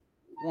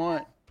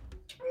One.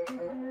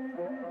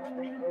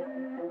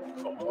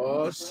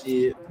 Oh,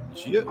 shit.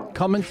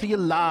 Coming to you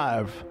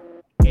live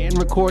and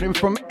recording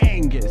from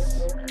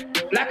Angus.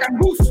 Black and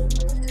Goose.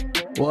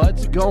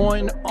 What's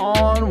going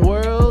on,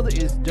 world?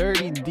 It's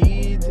Dirty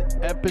Deeds,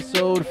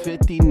 episode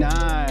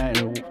 59.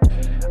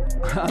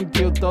 I'm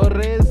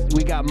TorreZ.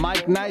 We got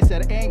Mike Nice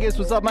at Angus.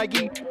 What's up,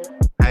 Mikey?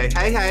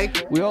 Hey.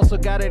 We also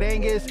got at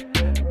Angus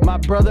my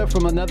brother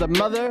from another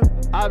mother,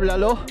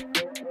 Háblalo.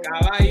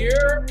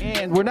 Caballero.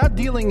 And we're not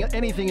dealing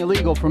anything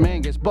illegal from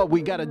Angus, but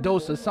we got a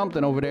dose of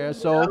something over there.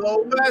 So,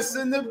 Hello, Wes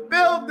in the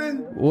building.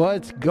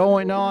 what's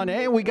going on?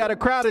 Hey, we got a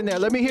crowd in there.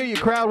 Let me hear you,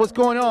 crowd. What's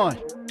going on?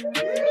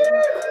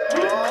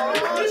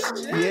 Oh,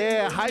 shit.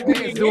 Yeah, hype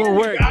man's doing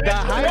work. The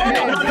hype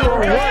man's doing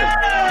work.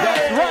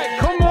 That's right.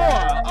 Come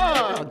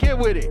on. Get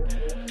with it.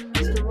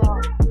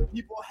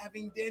 People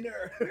having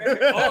dinner.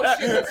 Oh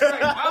shit, that's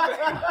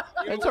right.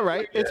 It's all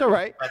right. It's all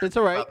right. It's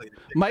all right.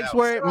 Mike's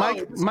wearing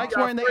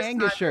the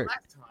Angus shirt.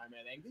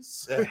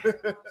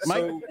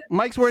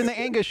 Mike's wearing the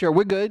Angus shirt.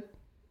 We're good.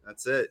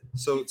 That's it.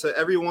 So to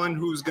everyone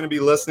who's going to be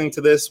listening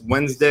to this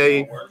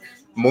Wednesday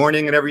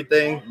morning and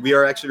everything, we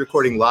are actually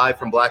recording live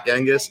from Black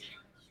Angus.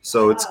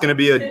 So it's going to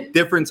be a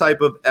different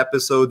type of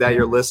episode that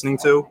you're listening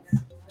to,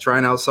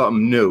 trying out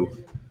something new.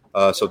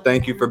 So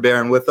thank you for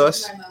bearing with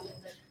us.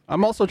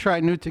 I'm also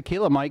trying new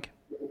tequila, Mike.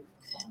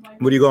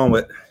 What are you going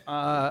with?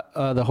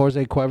 The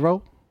Jose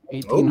Cuervo,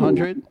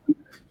 1800.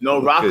 No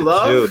rock Good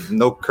love. dude.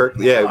 No Kirk.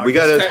 Yeah, we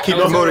got to keep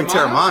promoting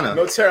Terramana.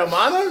 No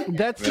Terramana.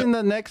 That's in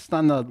the next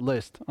on the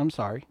list. I'm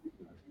sorry.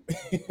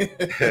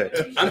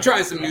 I'm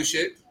trying some new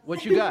shit.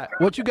 What you got?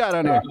 What you got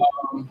on there?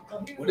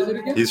 What is it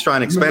again? He's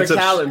trying expensive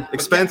Macallan.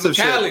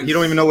 shit. You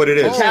don't even know what it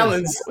is.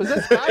 Callens. Is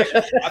that scotch?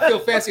 I feel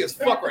fancy as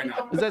fuck right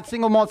now. Is that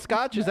single malt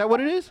scotch? Is that what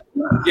it is?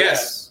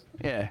 Yes.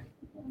 Yeah.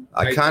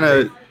 I kind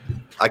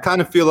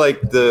of feel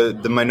like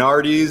the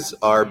minorities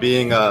are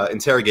being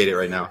interrogated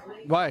right now.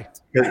 Why?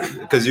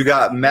 Because you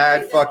got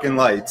mad fucking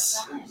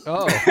lights.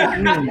 Oh.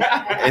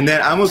 And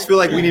then I almost feel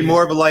like we need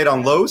more of a light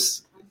on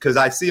Los, because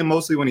I see him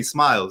mostly when he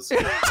smiles. So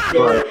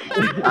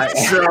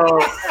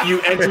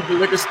you entered the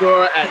liquor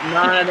store at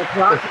 9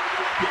 o'clock.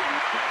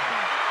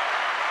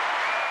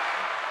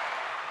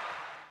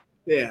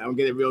 Yeah, I'm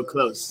getting real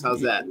close.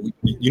 How's that?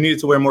 You needed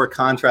to wear more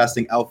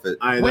contrasting outfit.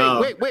 I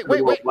know.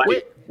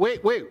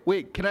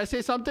 Wait. Can I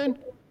say something?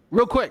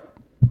 Real quick.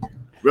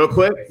 Real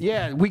quick.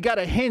 Yeah, we got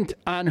a hint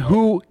on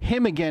who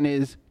him again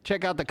is.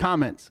 Check out the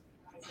comments.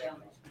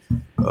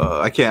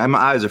 I can't. My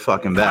eyes are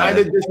fucking bad.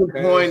 Kind of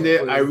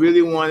disappointed. I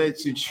really wanted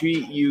to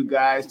treat you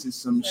guys to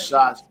some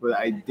shots, but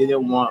I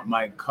didn't want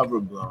my cover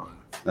blown.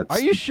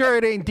 Are you sure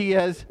it ain't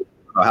Diaz?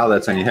 How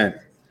that's any hint?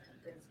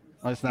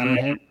 Oh, it's not a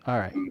hint? All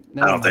right.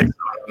 I don't think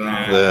so.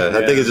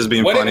 I think it's just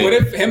being funny. What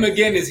if him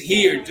again is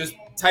here just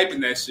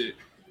typing that shit?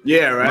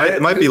 Yeah, right.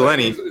 It might be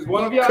Lenny. Is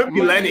one of y'all? Could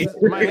be Lenny.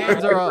 My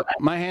hands are up.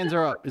 My hands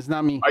are up. It's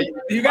not me.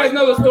 Do you guys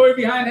know the story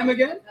behind him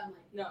again?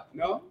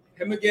 No.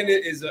 Him again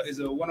is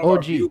a one of our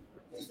OG. viewers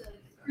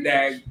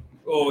that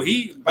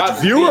he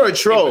A viewer or a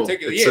troll?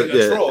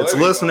 It's a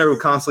listener who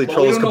constantly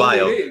trolls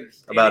Caballo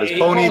about his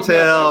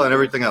ponytail and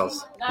everything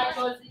else.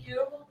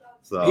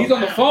 So. He's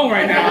on the phone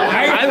right now.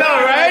 I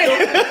know, right?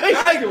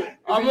 I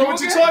don't know what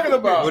you're talking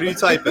about. What are you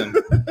typing?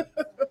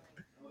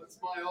 That's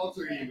my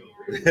alter ego.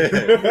 All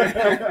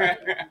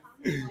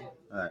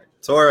right.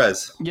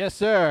 TorreZ. Yes,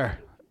 sir.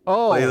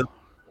 Oh,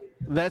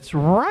 that's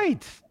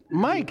right.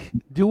 Mike,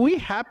 do we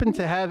happen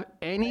to have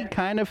any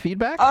kind of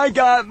feedback? I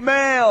got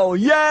mail!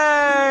 Yay!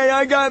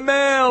 I got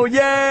mail!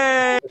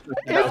 Yay! It's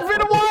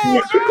been a while!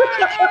 It's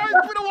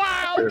been a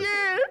while!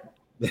 Yeah!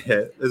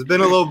 It's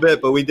been a little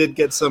bit, but we did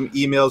get some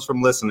emails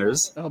from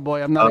listeners. Oh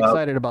boy, I'm not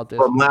excited about this.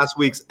 From last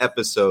week's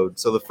episode.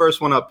 So the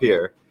first one up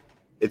here,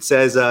 it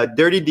says,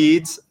 Dirty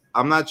Deeds.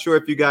 I'm not sure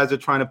if you guys are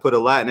trying to put a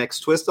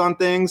Latinx twist on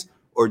things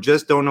or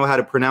just don't know how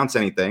to pronounce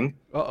anything.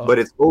 But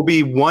it's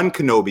Obi-Wan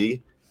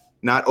Kenobi,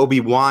 not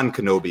Obi-Wan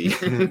Kenobi.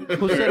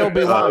 Who said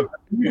Obi-Wan?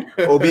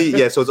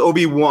 So it's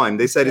Obi-Wan.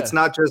 They said it's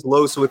not just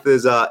Los with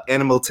his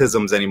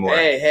animaltisms anymore.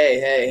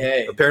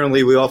 Hey.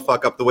 Apparently, we all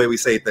fuck up the way we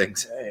say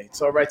things. Hey,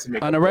 it's all right to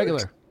make On a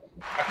regular.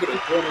 I could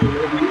have told him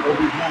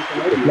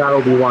It's not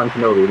Obi-Wan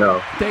Kenobi,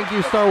 no. Thank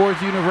you, Star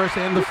Wars Universe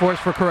and the Force,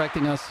 for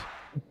correcting us.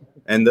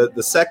 And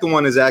the second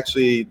one is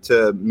actually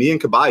to me and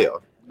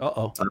Caballo.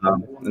 Uh-oh.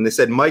 And they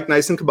said, Mike,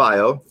 Nice, and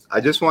Caballo,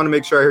 I just want to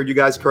make sure I heard you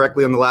guys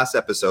correctly on the last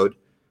episode.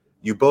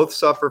 You both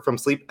suffer from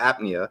sleep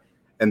apnea,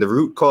 and the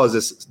root cause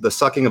is the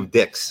sucking of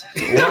dicks.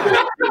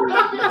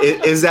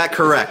 Is that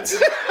correct?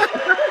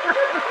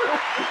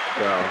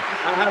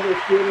 I have a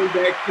feeling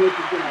that clip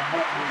is going to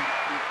help me.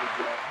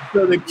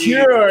 So the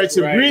cure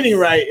to breathing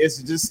right is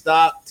to just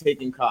stop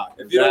taking cock.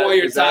 If you don't want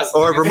your tonsils.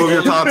 Or remove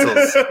your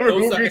tonsils.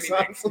 Remove your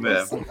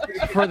tonsils.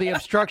 Yeah. For the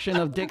obstruction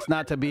of dicks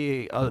not to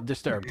be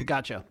disturbed.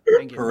 Gotcha.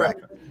 Thank you.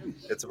 Correct.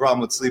 It's a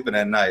problem with sleeping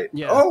at night.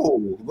 Yeah.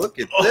 Oh, look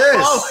at this.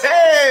 Oh,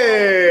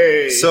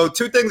 hey. So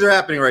two things are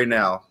happening right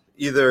now.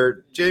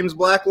 Either James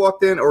Black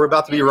walked in or we're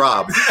about to be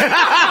robbed.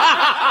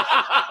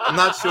 I'm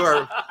not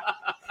sure.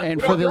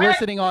 And for the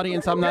listening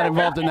audience, I'm not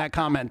involved in that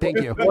comment.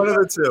 Thank you. One of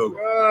the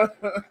two.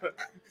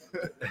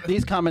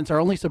 These comments are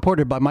only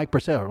supported by Mike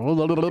Purcell.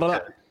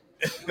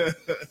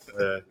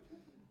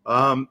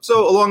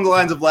 So along the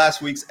lines of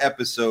last week's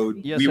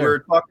episode, Yes, we sir. were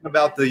talking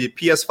about the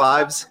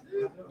PS5s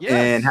Yes.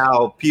 and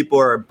how people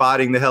are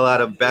botting the hell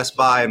out of Best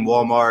Buy and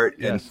Walmart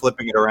and Yes.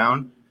 flipping it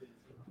around.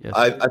 Yes.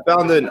 I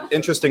found an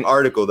interesting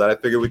article that I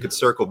figured we could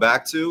circle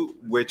back to,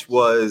 which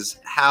was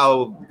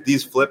how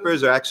these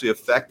flippers are actually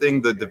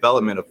affecting the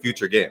development of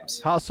future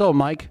games. How so,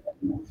 Mike?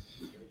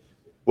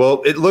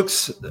 Well, it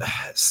looks,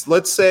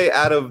 let's say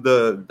out of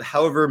the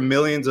however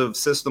millions of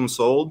systems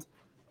sold,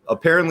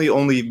 apparently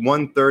only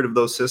 1/3 of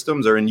those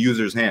systems are in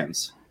users'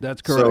 hands.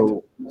 That's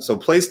correct. So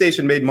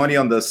PlayStation made money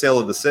on the sale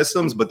of the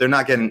systems, but they're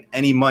not getting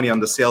any money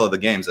on the sale of the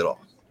games at all.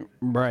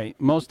 Right.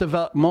 Most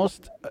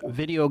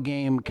video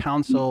game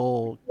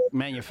console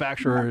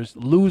manufacturers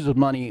lose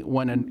money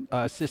when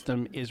a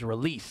system is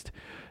released.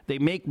 They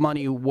make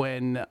money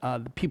when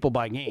people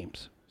buy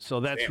games. So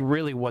that's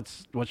really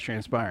what's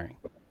transpiring.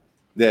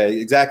 Yeah,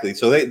 exactly.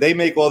 So they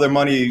make all their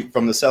money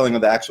from the selling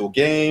of the actual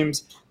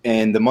games,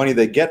 and the money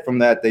they get from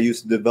that, they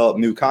use to develop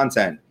new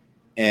content.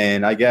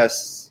 And I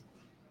guess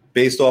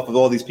based off of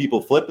all these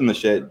people flipping the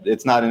shit,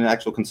 it's not in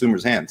actual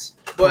consumers' hands.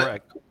 But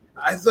Correct.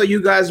 I thought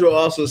you guys were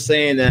also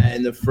saying that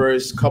in the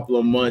first couple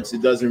of months,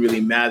 it doesn't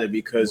really matter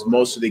because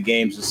most of the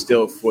games are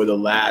still for the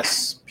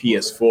last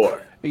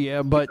PS4.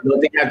 Yeah, but Don't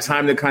they have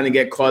time to kind of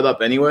get caught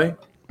up anyway?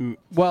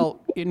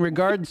 well, in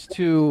regards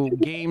to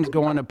games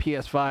going to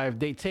PS5,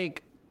 they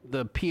take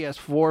the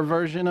PS4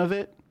 version of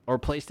it or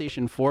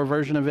PlayStation 4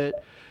 version of it,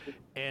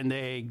 and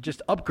they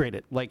just upgrade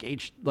it, like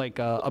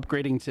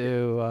upgrading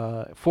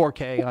to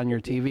 4K on your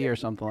TV or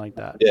something like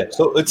that. Yeah,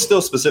 so it's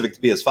still specific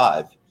to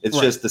PS5. It's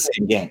Right. just the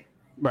same game.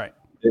 Right.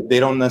 They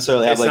don't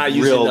necessarily have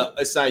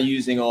It's not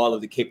using all of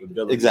the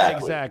capabilities.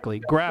 Exactly.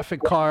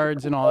 Graphic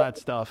cards and all that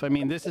stuff. I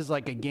mean, this is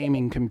like a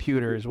gaming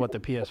computer is what the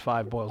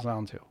PS5 boils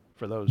down to,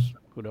 for those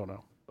who don't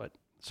know. But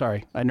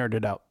sorry, I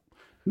nerded out.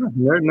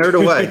 Nerd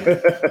away.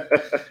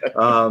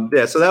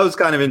 Yeah, so that was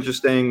kind of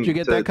interesting. Did you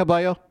get that,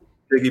 Caballo?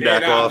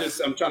 Piggyback off.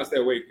 I'm trying to stay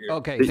awake here.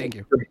 Okay, thank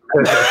you.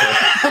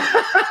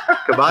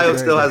 Caballo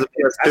still has a PS2.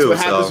 That's what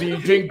happens when you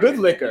drink good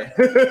liquor.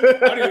 I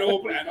don't even know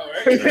what I know,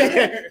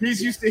 right?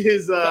 He's used to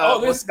his this is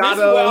what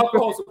Moscato.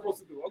 alcohol's supposed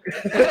to do. Okay.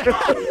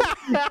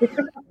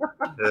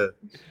 Yeah.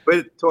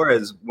 But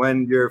TorreZ,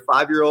 when your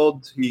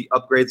 5-year-old he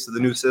upgrades to the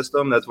new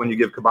system, that's when you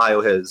give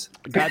Caballo his.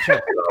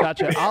 Gotcha.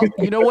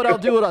 You know what I'll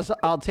do?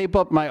 I'll tape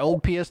up my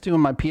old PS2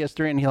 and my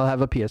PS3, and he'll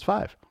have a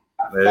PS5.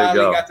 There you Finally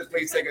go. got to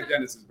play Sega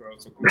Genesis, bro.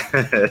 So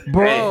cool.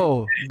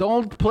 Bro,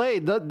 don't play.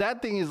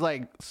 That thing is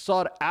like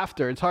sought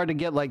after. It's hard to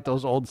get like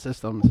those old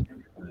systems.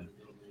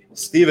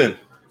 Steven,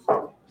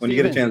 when you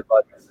get a chance,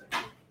 bud.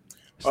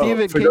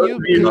 Steven, For can those you,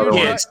 of you can who you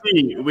can't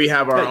see, we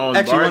have our own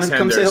Actually, you wanna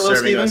come bartender say hello,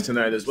 serving Steven? us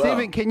tonight as well.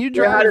 Steven, can you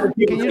drive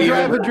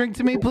a drink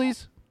to me,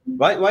 please?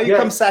 Why you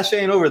come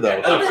sashaying over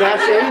though?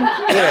 Sashaying?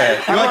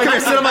 Yeah. You want to come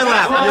sit on my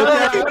lap?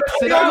 You okay?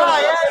 Sit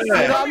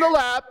on the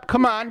lap.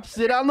 Come on,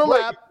 sit on the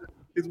lap.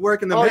 He's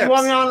working the Oh, hips. you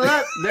want me on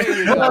that? There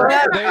you go.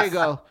 There you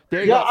go.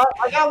 There you Yeah, go.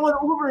 I got one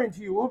Uber into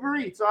you. Uber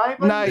Eats, all right?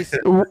 buddy? Nice.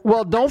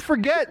 Well, don't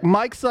forget,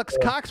 Mike sucks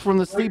cocks from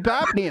the sleep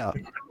apnea.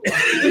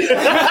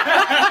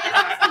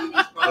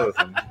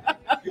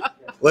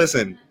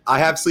 Listen, I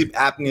have sleep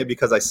apnea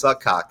because I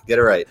suck cock. Get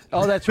it right.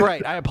 Oh, that's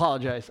right. I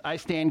apologize. I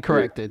stand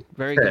corrected.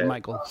 Very good,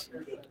 Michael.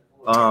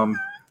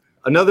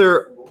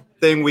 Another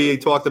thing we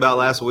talked about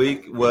last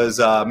week was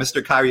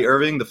Mr. Kyrie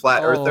Irving, the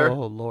flat earther,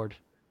 Oh, Lord.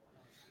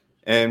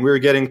 and we were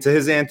getting to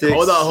his antics.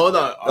 Hold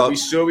on. Are we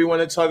sure we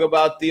want to talk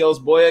about Theo's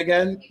boy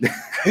again?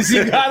 Because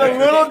he got a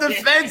little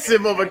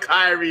defensive over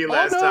Kyrie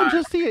last Oh, no,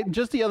 time.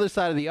 just the other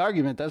side of the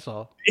argument. That's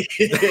all.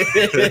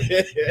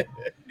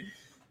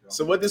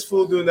 So what does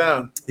fool do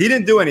now? He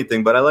didn't do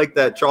anything, but I like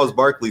that Charles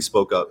Barkley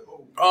spoke up.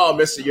 Oh,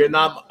 mister,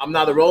 I'm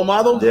not a role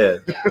model? Yeah,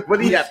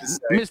 What do you have to say?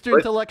 Mr.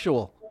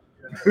 Intellectual.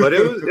 but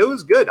it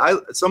was good.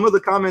 Some of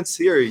the comments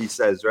here, he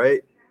says,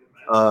 right?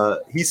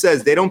 He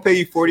says they don't pay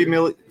you $40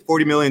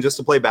 million just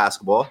to play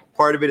basketball.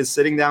 Part of it is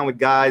sitting down with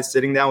guys,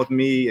 sitting down with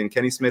me and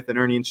Kenny Smith and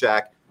Ernie and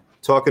Shaq,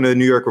 talking to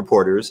New York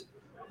reporters.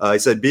 He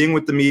said being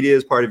with the media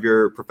is part of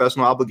your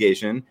professional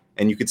obligation,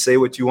 and you could say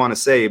what you want to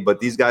say, but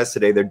these guys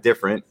today, they're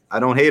different.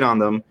 I don't hate on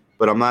them,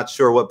 but I'm not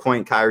sure what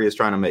point Kyrie is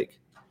trying to make.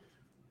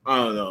 I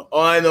don't know.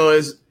 All I know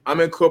is I'm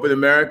in corporate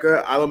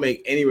America. I don't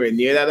make anywhere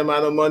near that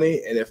amount of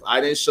money. And if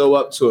I didn't show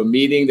up to a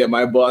meeting that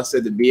my boss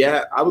said to be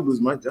at, I would lose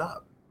my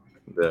job.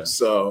 Yeah.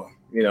 So,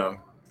 you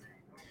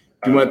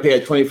want to pay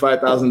a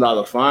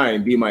 $25,000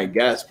 fine, be my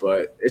guest,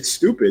 but it's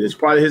stupid. It's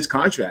part of his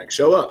contract.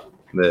 Show up.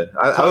 Yeah.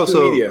 I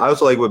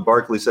also like what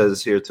Barkley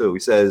says here too. He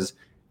says,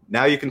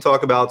 now you can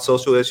talk about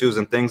social issues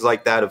and things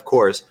like that, of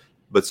course,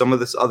 but some of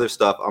this other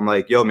stuff, I'm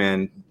like, yo,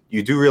 man,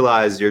 you do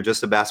realize you're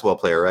just a basketball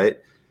player, right?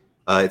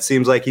 It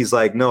seems like he's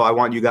like, no, I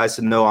want you guys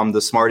to know I'm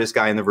the smartest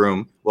guy in the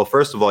room. Well,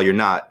 first of all, you're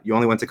not. You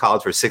only went to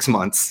college for 6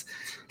 months.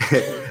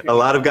 A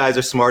lot of guys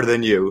are smarter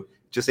than you.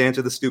 Just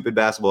answer the stupid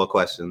basketball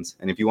questions.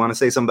 And if you want to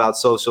say something about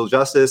social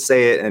justice,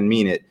 say it and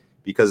mean it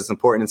because it's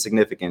important and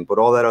significant. But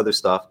all that other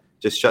stuff,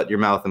 just shut your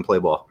mouth and play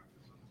ball.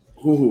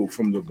 Who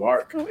from the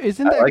bark?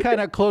 Isn't that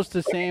kind of close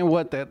to saying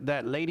what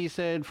that lady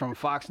said from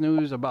Fox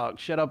News about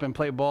shut up and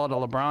play ball to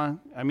LeBron?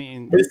 I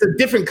mean, It's a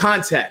different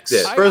context.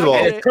 Yeah, first of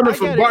all, it's coming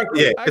from Bark.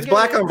 Yeah, it's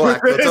black on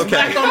black. So it's It's okay.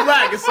 black on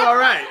black. It's all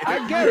right.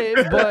 I get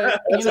it,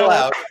 but you That's know,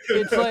 allowed.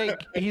 it's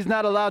like he's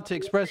not allowed to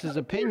express his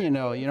opinion,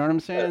 though. You know what I'm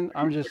saying?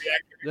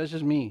 That's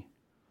just me.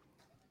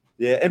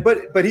 Yeah, and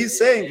but he's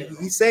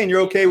saying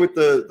you're okay with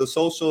the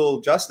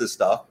social justice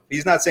stuff.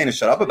 He's not saying to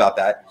shut up about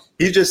that.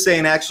 He's just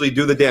saying actually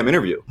do the damn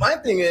interview. My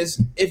thing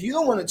is, if you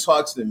don't want to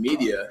talk to the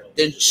media,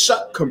 then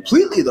shut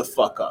completely the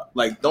fuck up.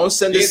 Like, don't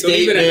send a Yeah, don't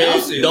even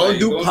announce statement, it. don't Like,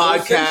 do don't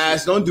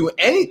podcasts, don't do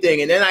anything,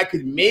 and then I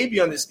could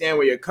maybe understand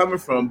where you're coming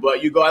from.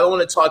 But you go, I don't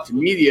want to talk to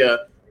media,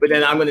 but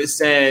then I'm going to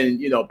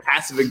send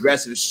passive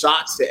aggressive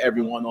shots to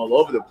everyone all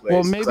over the place.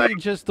 Well, maybe Like,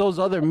 just those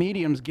other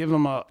mediums give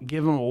him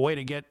a way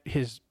to get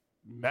his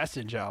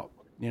message out.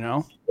 You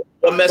know.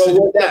 what message is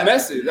What that?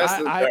 message? That's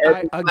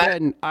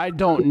I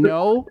don't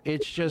know.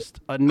 It's just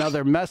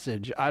another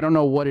message. I don't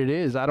know what it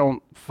is. I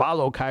don't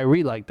follow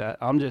Kyrie like that.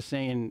 I'm just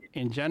saying,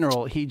 in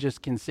general, he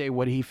just can say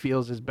what he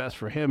feels is best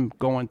for him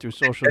going through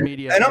social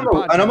media. And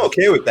I'm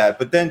okay with that.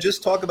 But then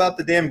just talk about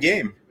the damn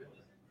game.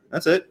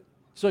 That's it.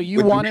 So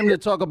you want him to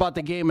talk about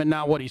the game and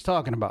not what he's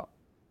talking about?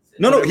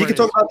 No, he can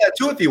talk about that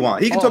too if he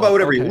wants. He can talk about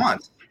whatever he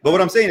wants. But what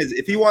I'm saying is,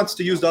 if he wants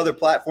to use the other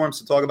platforms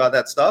to talk about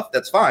that stuff,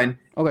 that's fine.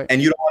 Okay. And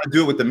you don't want to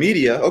do it with the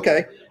media,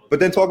 okay. But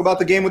then talk about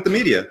the game with the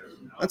media.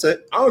 That's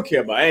it. I don't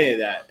care about any of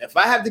that. If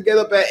I have to get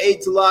up at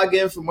 8 to log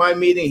in for my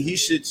meeting, he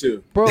should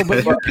too. Bro,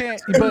 but you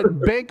can't.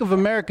 But Bank of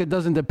America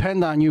doesn't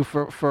depend on you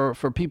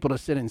for people to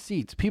sit in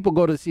seats. People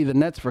go to see the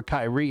Nets for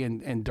Kyrie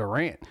and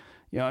Durant.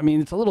 You know, I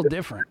mean, it's a little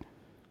different.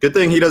 Good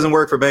thing he doesn't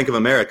work for Bank of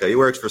America. He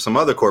works for some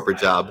other corporate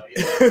job.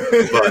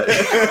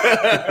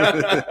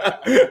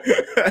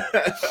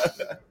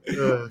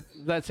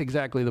 That's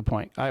exactly the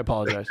point. I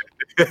apologize.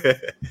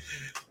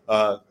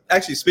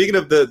 Actually, speaking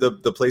of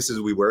the places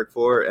we work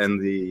for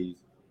and the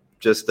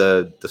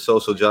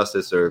social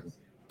justice or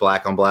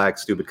black on black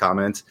stupid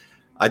comments,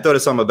 I thought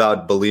of something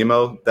about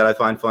Belimo that I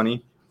find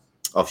funny.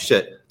 Oh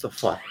shit! What the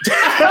fuck?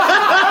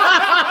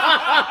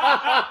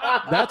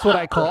 That's what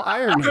I call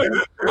irony. I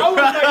was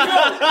like,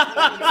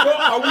 yo,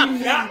 are we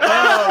not? Oh,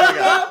 my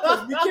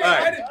God. We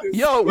can't edit this.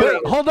 Yo, wait,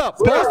 hold up.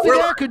 Boston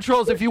Air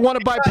Controls if you want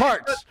to buy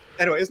parts.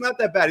 Anyway, it's not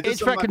that bad. It's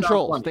just HVAC something I found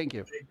Controls. funny. Thank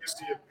you.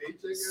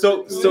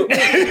 So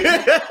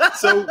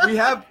we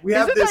have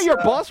Isn't this. that your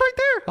boss right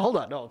there? Hold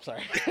on. No, I'm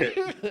sorry.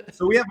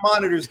 So we have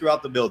monitors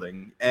throughout the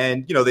building,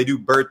 and they do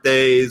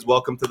birthdays,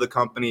 welcome to the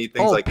company,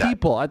 things like that.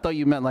 people. I thought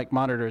you meant like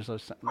monitors or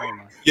something. Never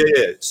mind.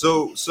 Yeah.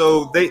 So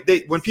they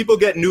when people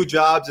get new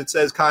jobs, it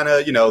says kind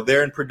of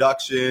they're in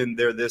production,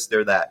 they're this,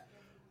 they're that.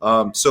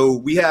 So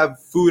we have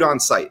food on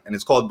site, and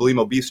it's called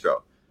Belimo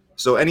Bistro.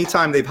 So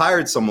anytime they've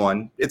hired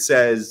someone, it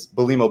says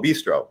Belimo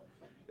Bistro.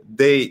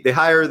 They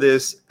hire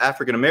this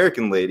African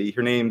American lady.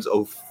 Her name's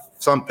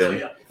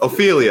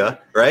Ophelia,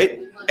 right?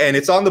 And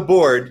it's on the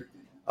board.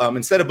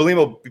 Instead of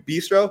Belimo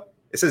Bistro,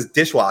 it says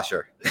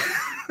dishwasher.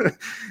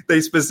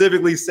 They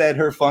specifically said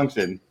her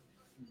function.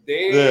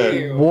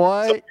 Damn.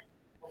 What?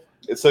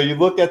 So you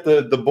look at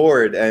the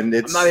board, and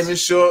it's I'm not even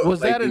sure.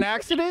 Was that an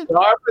accident?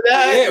 hard for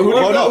that? Yeah, who do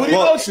you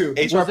go to?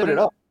 HR Was put it it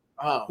up.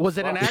 Oh, Was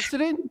it an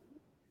accident?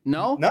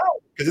 No? No,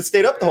 because it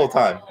stayed up the whole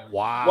time.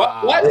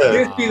 Wow. Why did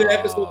this be the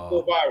episode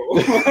go viral?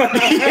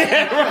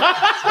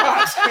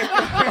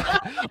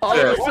 All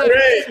of a sudden,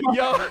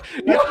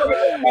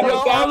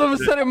 all of a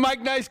sudden,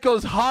 Mike Nice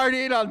goes hard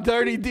in on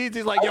Dirty Deeds.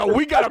 He's like, yo,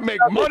 we got to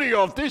make money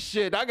off this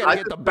shit. I got to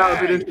get the just found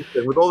it bag.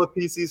 interesting. With all the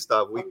PC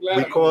stuff, we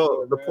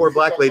call the poor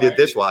black lady a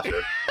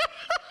dishwasher.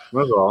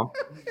 That's all.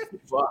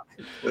 Fuck.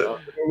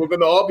 We're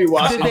gonna all be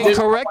watching. Did they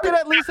correct it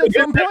at least at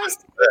some point?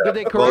 Did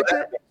they correct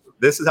it?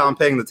 This is how I'm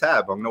paying the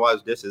tab. I'm gonna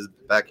wash dishes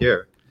back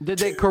here. Did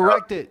they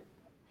correct it?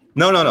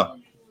 No.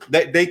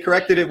 They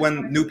corrected it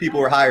when new people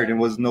were hired and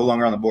was no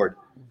longer on the board.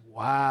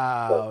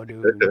 Wow,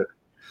 dude.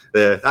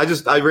 Yeah,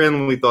 I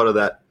randomly thought of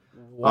that.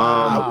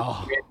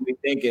 Wow. randomly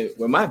thinking,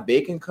 when my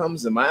bacon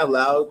comes, am I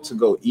allowed to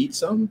go eat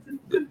some?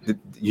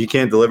 You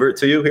can't deliver it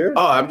to you here?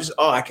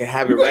 I can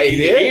have it right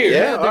here. Yeah, Yeah,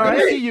 they're all gonna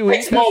right. see you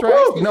eat. That's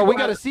right. No, we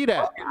gotta see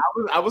that.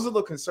 I was a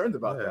little concerned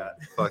about that.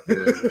 Fuck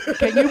it.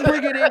 Can you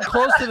bring it in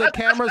close to the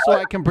camera so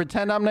I can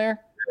pretend I'm there?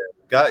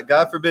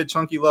 God forbid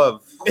Chunky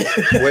Love.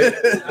 Wait.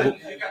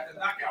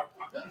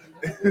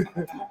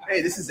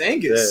 Hey, this is Yeah.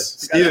 Angus.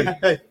 Steven.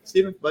 Hey,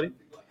 Steven, buddy.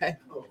 Hey.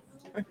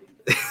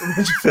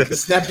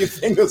 Snap your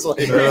fingers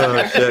like Oh,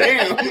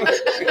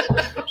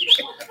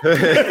 shit.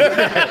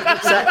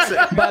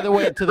 By the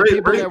way, to the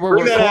people that were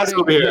bring that ass over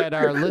recording here. that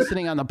are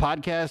listening on the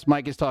podcast,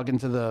 Mike is talking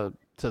to the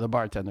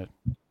bartender.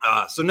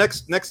 So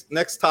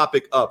next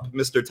topic up,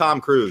 Mr.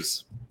 Tom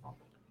Cruise.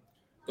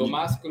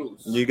 Tomas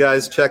Cruz. You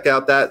guys check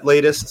out that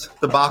latest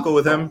debacle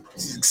with him?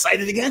 He's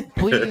excited again.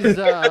 Please He wouldn't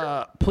have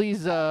a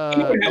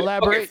fucking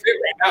elaborate. fit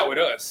right now with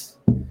us.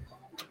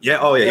 Yeah.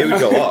 Oh yeah, he would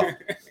go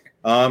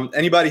off.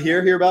 Anybody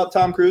hear about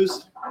Tom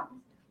Cruise?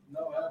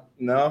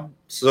 No.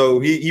 So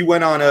he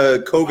went on a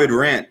COVID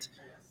rant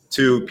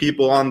to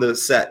people on the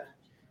set.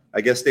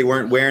 I guess they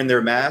weren't wearing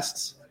their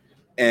masks,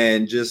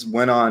 and just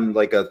went on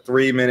like a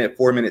 3-minute,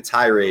 4-minute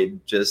tirade,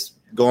 just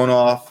going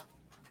off.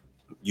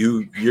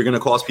 You're going to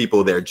cost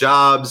people their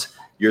jobs.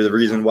 You're the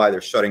reason why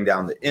they're shutting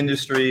down the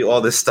industry,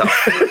 all this stuff.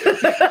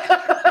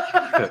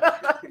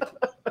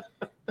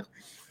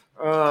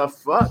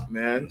 Fuck,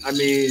 man. I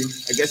mean,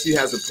 I guess he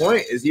has a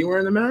point. Is he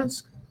wearing the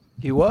mask?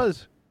 He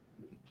was.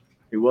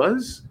 He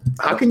was?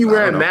 How can you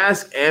wear a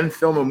mask and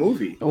film a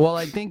movie? Well,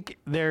 I think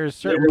there's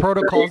certain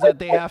protocols that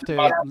they have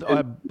to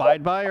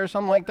abide by or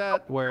something like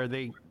that, where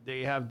they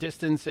have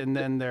distance and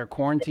then they're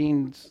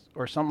quarantined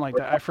or something like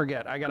that. I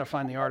forget. I got to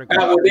find the article.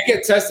 Well, they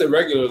get tested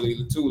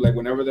regularly, too, like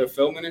whenever they're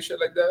filming and shit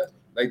like that.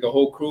 Like the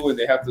whole crew, and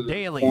they have to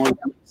daily.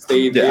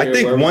 Stay there. I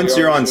think once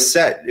you're on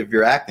set, if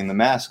you're acting, the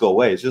masks go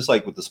away. It's just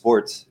like with the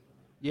sports.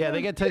 Yeah,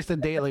 they get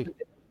tested daily.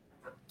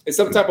 It's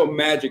some type of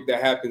magic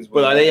that happens.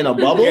 But are they in a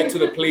bubble? Get to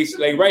the place,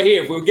 like right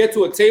here. If we get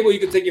to a table, you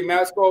can take your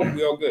mask off.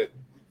 We all good.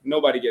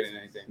 Nobody getting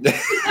anything.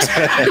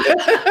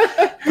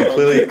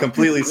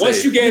 completely safe.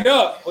 Once you get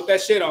up, put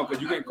that shit on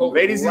because you get COVID.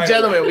 Ladies and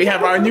gentlemen, we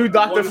have our new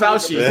Dr.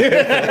 Fauci.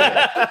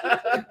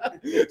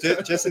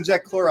 just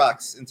inject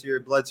Clorox into your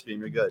bloodstream.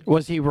 You're good.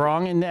 Was he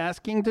wrong in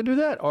asking to do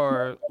that,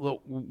 or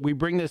look, we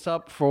bring this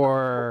up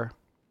for?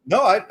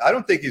 No, I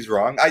don't think he's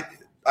wrong.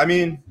 I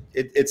mean,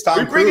 it's Tom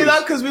Cruise. We bring it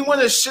up because we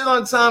want to shit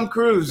on Tom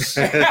Cruise.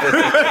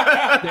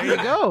 There you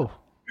go.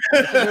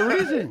 That's the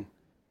reason.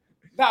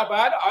 Nah,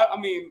 but I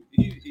mean,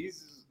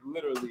 he's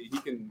literally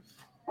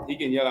he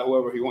can yell at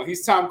whoever he wants.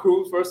 He's Tom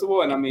Cruise, first of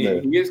all, and I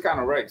mean he is kind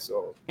of right.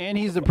 So, and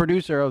he's the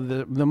producer of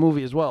the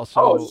movie as well.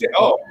 So, oh shit,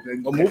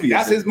 a movie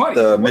that's his money.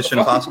 The Mission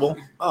Impossible.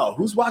 Oh,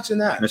 who's watching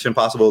that? Mission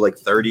Impossible, like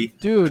 30.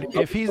 Dude,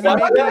 if he's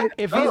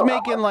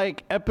making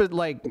like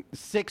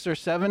 6 or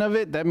 7 of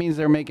it, that means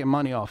they're making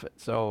money off it.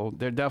 So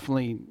they're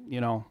definitely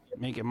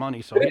making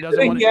money. So he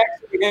doesn't want to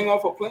actually hang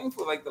off a plane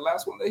for like the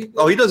last one that he did.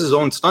 Oh, he does his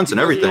own stunts and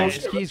everything.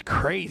 He's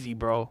crazy,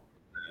 bro.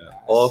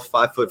 All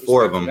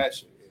 5'4" of them.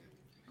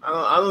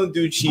 I don't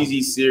do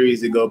cheesy series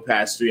that go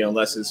past 3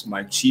 unless it's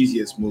my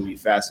cheesiest movie,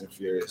 Fast and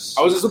Furious.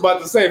 I was just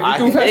about to say,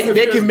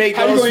 they can make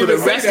those for the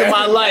rest of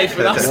my life,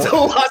 and I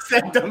still watch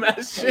that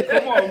dumbass shit.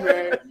 Come on,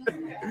 man.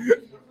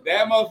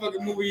 That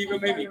motherfucking movie even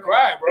made me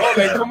cry, bro.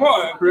 Like, come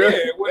on.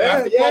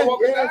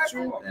 Yeah,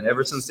 true. And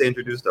ever since they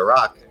introduced The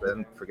Rock,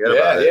 then forget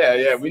about it.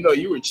 Yeah. We know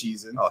you were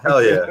cheesing. Oh,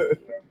 hell yeah.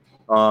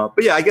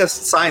 But yeah, I guess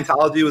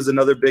Scientology was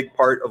another big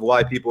part of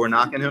why people were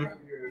knocking him.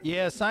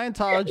 Yeah,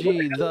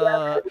 Scientology.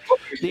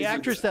 The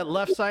actress that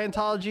left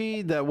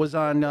Scientology that was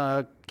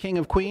on King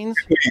of Queens.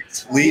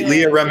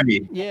 Leah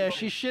Remini. Yeah,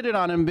 she shitted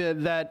on him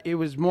that it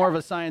was more of a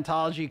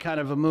Scientology kind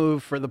of a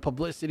move for the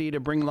publicity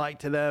to bring light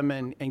to them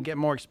and get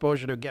more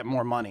exposure to get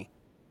more money.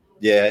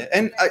 Yeah,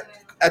 and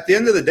at the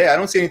end of the day, I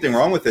don't see anything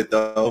wrong with it,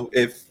 though.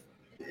 Him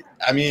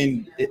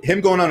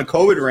going on a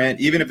COVID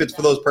rant, even if it's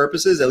for those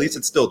purposes, at least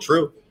it's still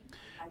true,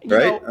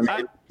 right?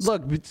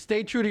 Look,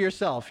 stay true to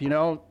yourself,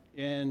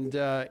 And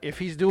if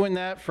he's doing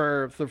that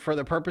for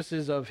the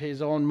purposes of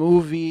his own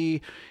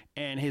movie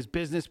and his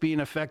business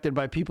being affected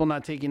by people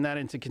not taking that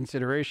into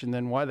consideration,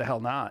 then why the hell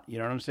not? You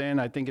know what I'm saying?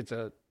 I think it's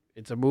a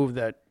move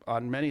that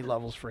on many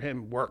levels for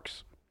him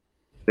works.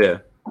 Yeah.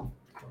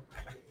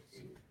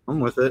 I'm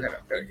with it.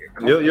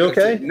 You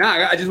okay?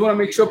 Nah, I just want to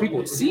make sure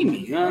people see me.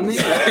 You know what I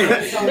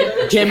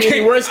mean? Can't be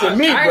any worse than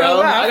me,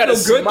 bro. I got to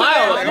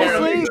smile.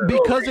 Honestly,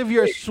 because of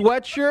your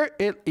sweatshirt,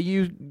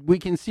 we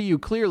can see you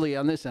clearly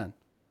on this end.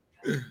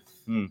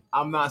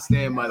 I'm not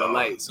staying by the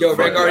light. So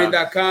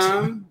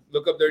RedGuardian.com.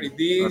 Look up Dirty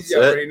D's. You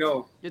already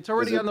know. It's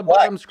already on the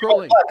bottom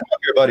scrolling. Come up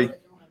here, buddy.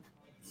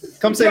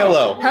 Come say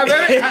hello.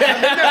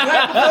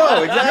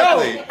 Hello,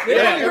 exactly.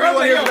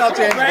 Everyone here without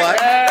James Black.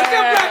 Come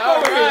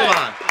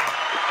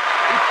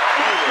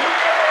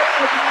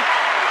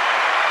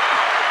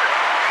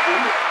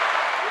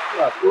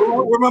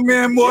on. Where my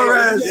man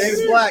Moraz?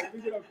 James Black.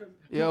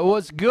 Yo,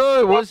 what's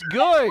good? What's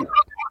good?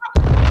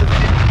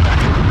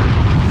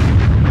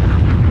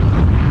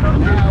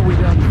 Now we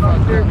done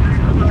fucked up.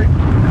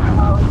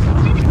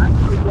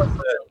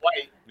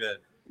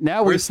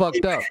 Now we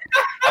fucked up.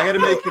 I got to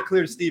make it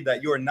clear to Steve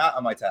that you are not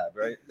on my tab,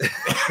 right? Make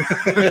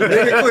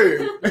it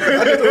clear.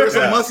 I just ordered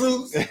some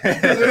muscles.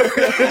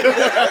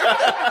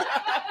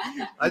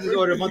 I just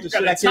ordered a bunch of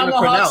shit I can't even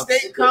pronounce.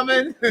 Steak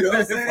coming. You know what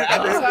I'm saying?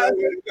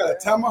 Got a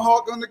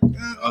tomahawk on the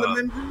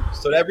menu.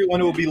 So to everyone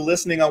who will be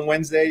listening on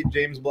Wednesday,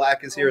 James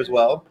Black is here as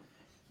well.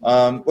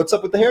 What's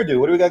up with the hairdo?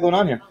 What do we got going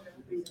on here?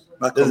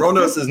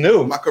 This is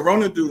new. My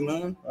Corona do,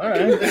 man. All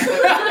right.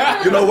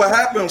 You know what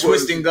happened?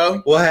 Twist and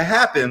go. What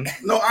happened?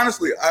 No,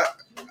 honestly,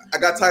 I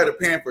got tired of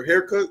paying for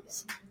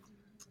haircuts,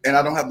 and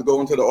I don't have to go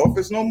into the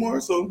office no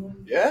more. So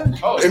Yeah.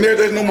 and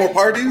there's no more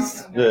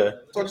parties. Yeah.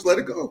 So I just let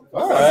it go.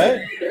 All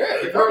right.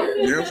 You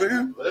know what I'm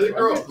saying? Let it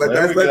grow. Let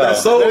There we go. that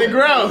soul. Let it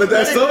grow. Let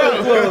that soul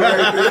flow.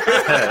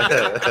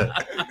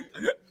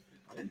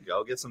 There you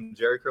go. Get some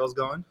Jerry curls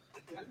going.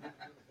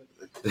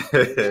 look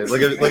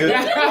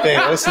at hey,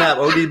 oh snap,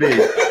 ODB.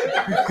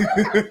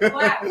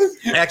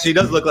 Actually, he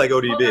does look like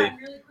ODB.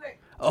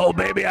 Oh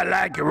baby, I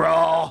like it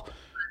raw. It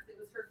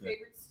was her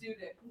favorite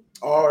student.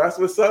 Oh, that's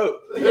what's up.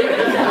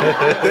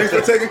 Thanks for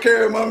taking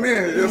care of my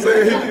man. You know what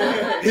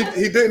I'm saying?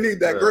 He didn't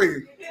need that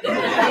grave.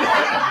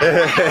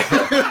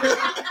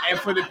 And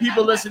for the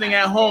people listening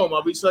at home,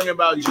 are we talking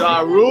about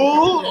Ja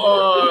Rule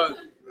or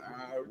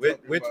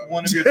Which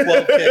one of your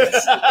 12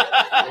 kids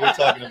are we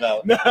talking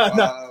about?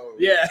 No.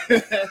 Yeah.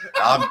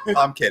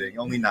 I'm kidding.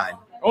 Only 9.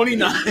 Only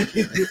 9.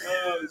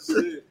 Oh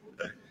shit.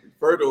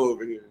 Fertile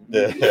over here.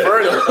 Yeah.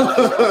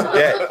 Fertile.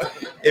 Yeah.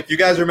 If you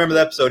guys remember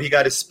the episode, he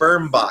got his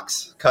sperm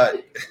box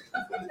cut.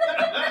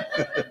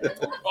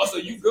 Also,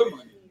 you good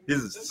money.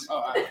 Jesus. Oh,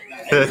 all right.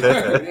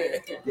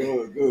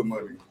 Good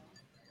money.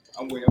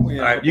 I'm waiting.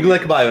 All right, you can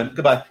let goodbye.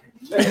 Goodbye.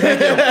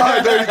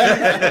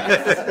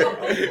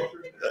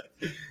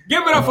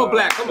 Give it up for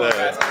Black. Come on,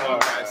 guys. Come on,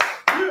 guys.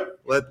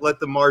 Let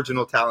the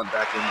marginal talent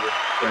back in here.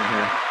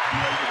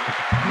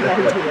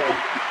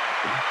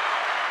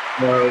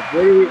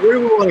 Where do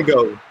we want to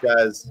go,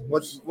 guys?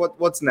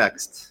 What's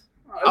next?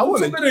 I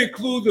want to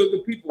include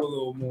the people a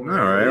little more.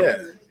 All right. Yeah.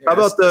 How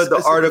about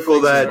the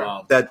article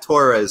involved. that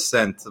TorreZ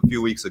sent a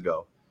few weeks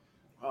ago?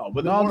 Oh,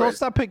 but No, don't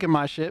stop picking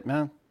my shit,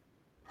 man.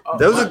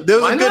 That was a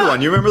good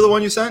one. You remember the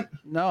one you sent?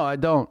 No, I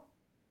don't.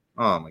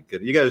 Oh my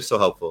goodness, you guys are so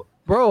helpful.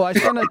 Bro, I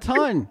sent a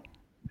ton.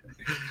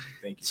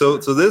 Thank you. So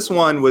this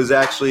one was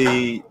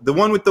actually the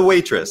one with the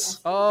waitress.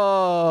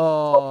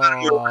 Oh,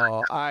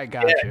 I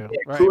got you.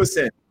 Right. Who was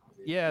it?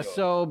 Yeah,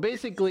 so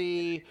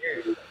basically,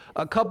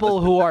 a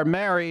couple who are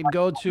married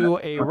go to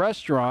a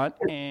restaurant,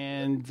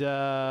 and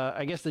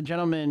I guess the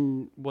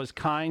gentleman was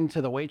kind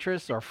to the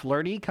waitress, or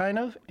flirty, kind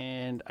of,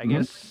 and I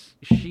guess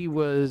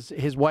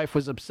his wife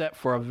was upset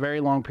for a very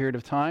long period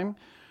of time.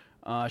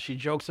 She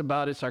jokes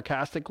about it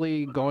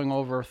sarcastically, going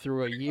over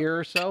through a year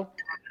or so,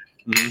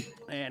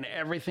 and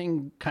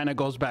everything kind of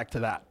goes back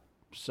to that.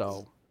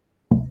 So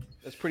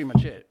that's pretty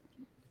much it.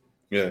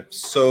 Yeah.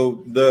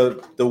 So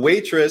the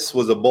waitress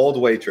was a bald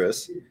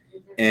waitress,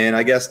 and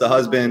I guess the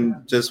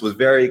husband just was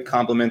very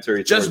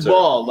complimentary. Just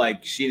bald,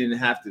 like she didn't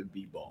have to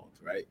be bald,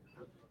 right?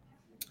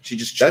 She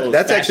just chose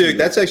That's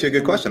fashion. actually a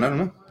good question. I don't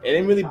know. It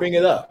didn't really bring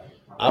it up.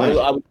 I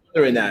was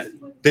wondering that.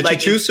 Did she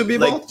choose to be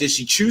bald? Did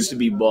she choose to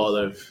be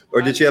bald,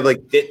 or did she have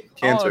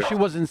cancer? Oh, she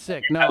wasn't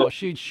sick. No,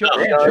 she chose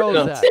that. You gotta go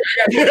to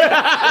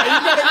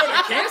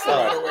cancer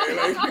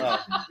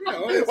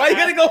right away. Like, why you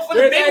gotta go for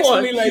the big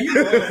one? Like,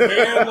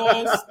 hair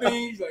loss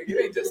things. Like, it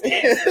ain't just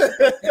cancer.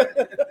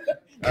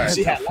 Right.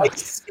 She had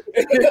lights.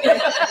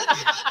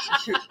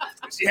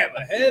 She have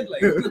a head.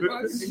 Like,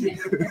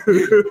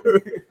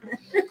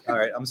 All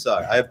right, I'm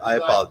sorry. I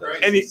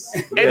apologize.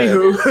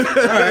 Anywho.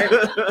 All right.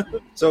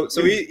 So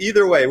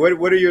either way,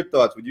 what are your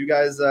thoughts? Would you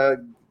guys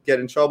get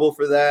in trouble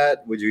for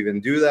that? Would you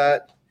even do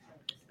that?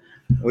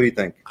 What do you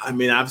think? I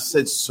mean, I've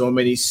said so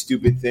many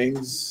stupid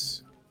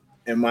things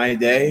in my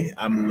day.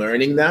 I'm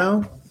learning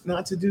now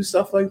not to do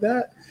stuff like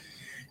that.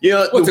 You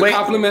know, to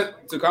compliment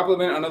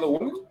another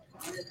woman?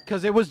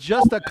 Because it was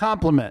just a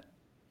compliment.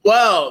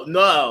 Well,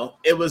 no,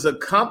 it was a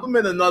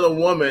compliment another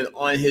woman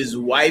on his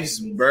wife's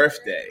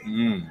birthday.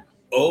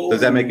 Oh, does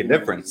that make a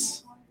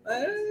difference?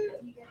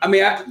 I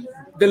mean,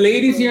 the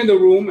ladies here in the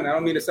room, and I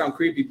don't mean to sound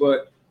creepy,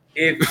 but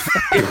if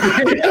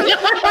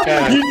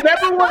you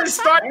never want to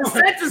start the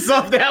sentence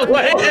off that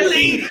way.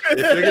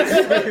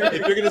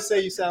 If you're gonna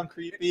say you sound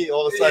creepy,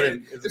 all of a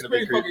sudden it's gonna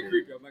be fucking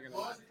creepy. I'm not gonna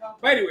lie.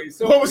 But anyway,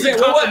 so what was the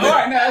compliment? All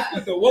right, now that's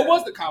good though. What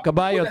was the compliment?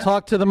 Caballo,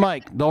 talk to the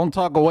mic. Don't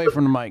talk away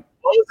from the mic.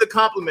 What was the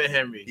compliment,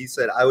 Henry? He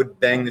said, "I would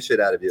bang the shit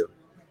out of you."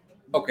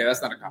 Okay,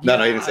 that's not a compliment.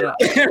 No, he didn't say that.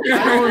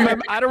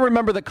 I don't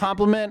remember the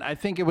compliment. I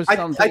think it was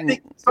something. I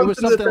think it was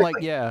something like,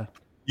 like, yeah.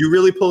 You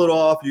really pull it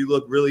off. You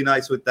look really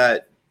nice with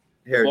that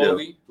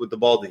hairdo, with the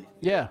baldy.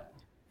 Yeah.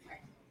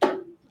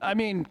 I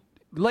mean,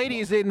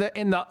 ladies in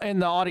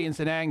the audience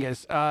in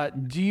Angus,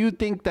 do you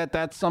think that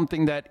that's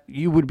something that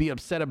you would be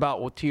upset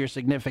about to your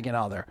significant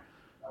other?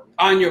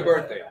 On your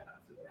birthday.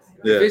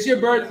 Yeah. If it's your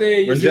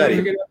birthday,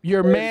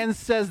 your man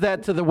says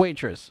that to the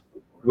waitress.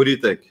 What do you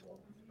think?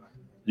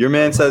 Your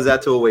man says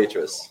that to a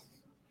waitress.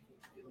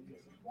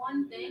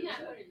 One thing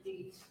I wouldn't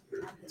do.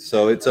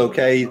 So it's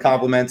okay. He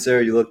compliments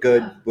her. You look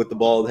good with the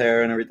bald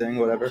hair and everything,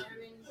 whatever.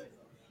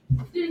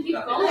 Didn't keep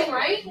going,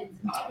 right?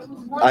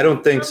 I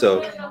don't think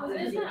so.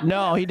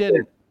 No, he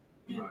didn't.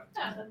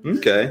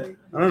 Okay.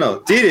 I don't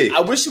know. Didi. I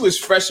wish it was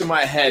fresh in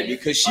my head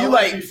because she,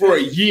 like, for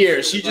a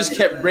year, she just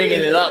kept bringing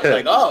it up.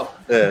 Like, oh,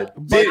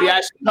 maybe I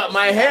should cut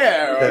my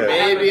hair. Or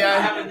maybe I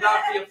have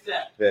not be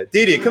upset. Yeah.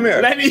 Didi, come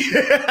here.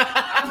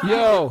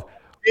 Yo.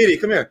 Didi,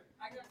 come here.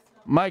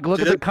 Mike, look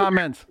at the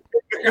comments.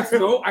 I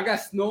got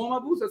snow on my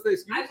boots. I say,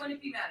 excuse me. I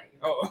wouldn't be mad at you.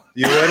 Oh.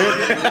 You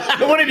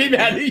wouldn't? I wouldn't be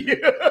mad at you.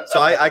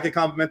 So I could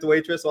compliment the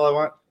waitress all I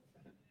want?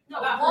 No,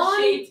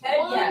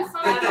 yes.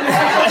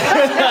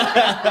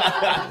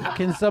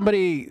 Can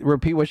somebody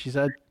repeat what she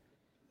said?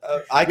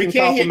 I can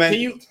compliment.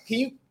 Can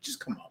you just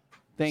come up?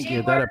 Thank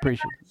you. That I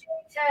appreciate.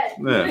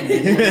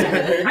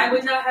 Yeah. I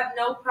would not have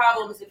no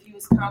problems if he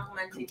was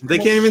complimenting. They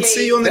can't even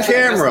see you on the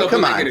camera.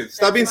 Come on. Negative.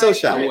 Stop being so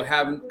shy.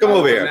 Come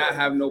over here. Not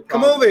have no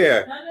Come problem. over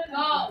here.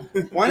 No.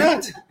 Why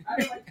not?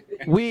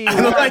 We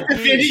I don't like the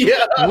video.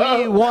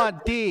 We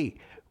want D.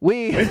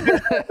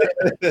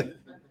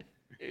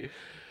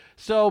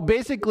 So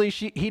basically,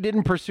 he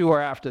didn't pursue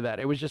her after that.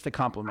 It was just a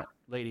compliment,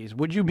 ladies.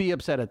 Would you be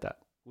upset at that?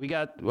 We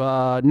got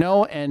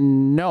no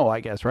and no,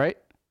 I guess, right?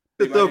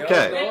 It's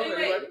okay.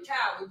 Wait, Chow,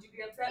 would you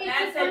be upset?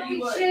 Matt said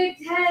you would.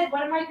 Shaved head.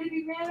 What am I going to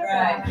be mad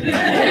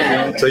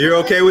about? So you're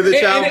okay with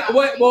it, Chow?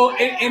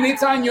 And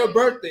it's on your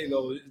birthday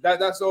though.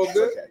 That's all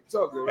good. Okay. It's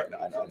all good,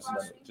 right? No,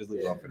 just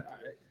leave it on for now.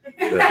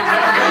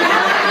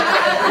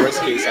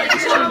 Worst case, I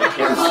just turn the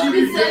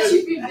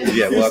camera.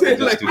 Yeah, we'll have to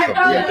just do I something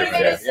thought you were different.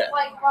 going to sit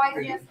like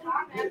five yes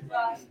comment,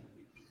 but.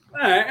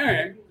 All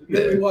right.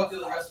 Then we walk to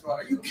the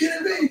restaurant. Are you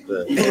kidding me?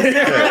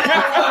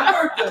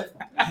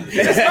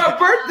 It's my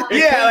birthday.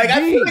 Yeah, like I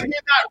feel like you're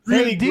not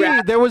really Hey, D,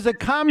 grabbing there was a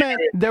comment.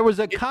 There was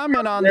a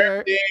comment on there.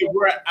 birthday.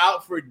 We're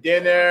out for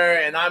dinner,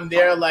 and I'm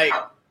there like,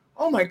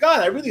 oh my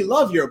god, I really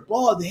love your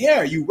bald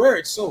hair. You wear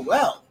it so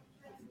well.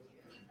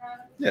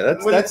 Yeah,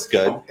 that's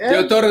good.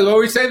 Yo, Torres, what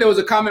were we saying? There was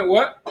a comment.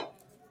 What?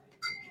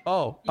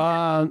 Oh,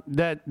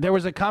 that there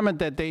was a comment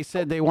that they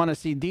said they want to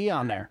see D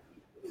on there.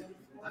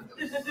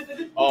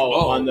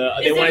 Oh, on the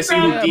they want to see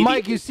Yeah, who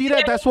Mike, you see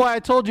that? That's why I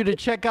told you to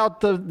check out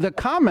the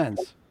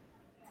comments.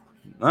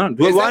 Why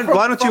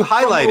don't you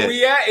highlight Where it?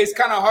 we at? It's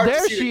kind of hard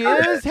There to see. she the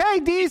comment. is. Hey,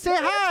 D, say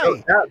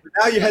hi.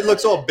 Now your head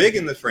looks all big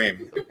in the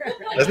frame.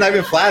 That's not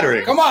even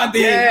flattering. Come on,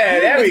 D. Yeah,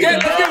 there we go.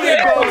 There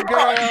you go,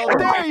 girl.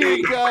 There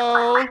you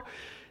go.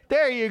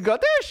 There you go.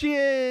 There she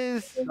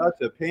is.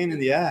 Such a pain in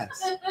the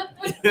ass.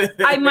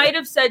 I might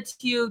have said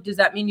to you, does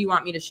that mean you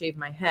want me to shave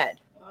my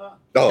head?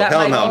 Oh, That hell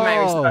might be my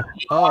no. response.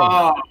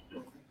 Oh.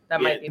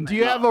 That might be my Do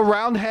you have a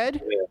round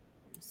head?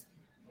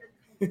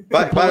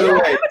 By the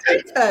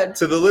way,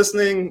 to the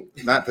listening,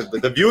 not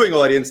the viewing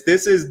audience,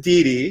 this is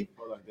Dee Dee.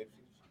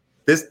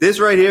 This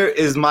right here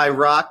is my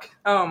Rock,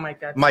 Oh my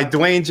god. my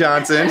Dwayne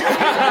Johnson. Bro,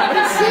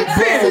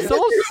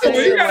 don't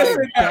say it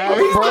like that,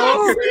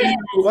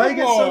 bro. Why you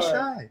get so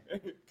shy?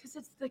 Because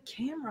it's the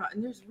camera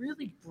and there's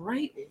really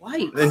bright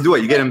light. Then do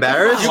what? You get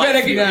embarrassed? You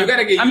gotta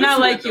get. I'm not used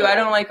to like it, you. though. I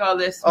don't like all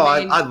this. Oh,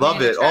 I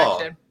love it all.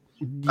 attraction.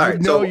 You All right,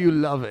 know so- you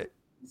love it.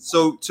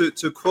 So to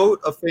quote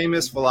a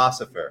famous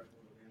philosopher,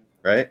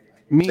 right?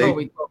 Me. Oh,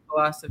 we quote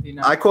philosophy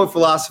now. I quote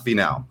philosophy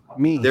now.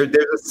 Me. There's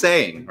a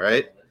saying,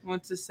 right?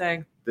 What's the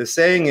saying? The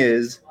saying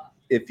is,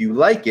 if you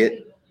like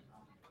it,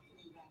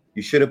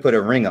 you should have put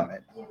a ring on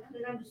it.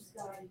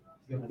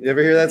 You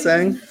ever hear that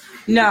saying?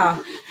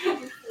 No.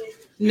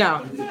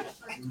 No.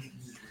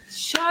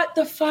 Shut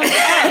the fuck up.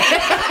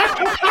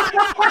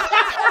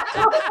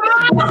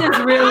 This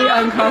is really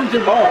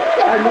uncomfortable.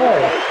 I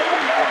know.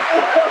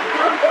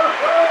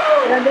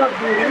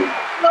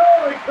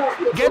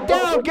 Get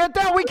down, get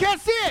down. We can't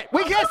see it.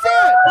 We can't see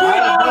it.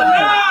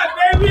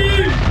 Oh,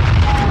 baby!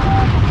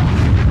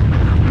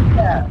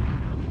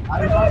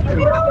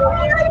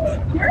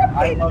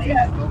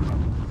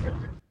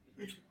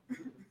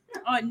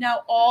 Oh,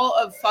 now all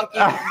of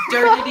fucking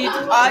Dirty Deeds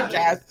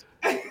podcast.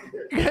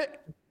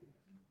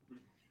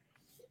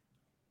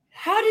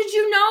 How did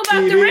you know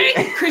about the ring,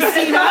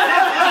 Christina?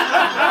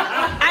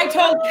 I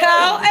told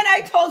Cal and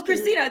I told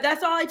Christina.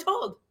 That's all I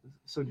told.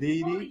 So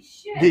D,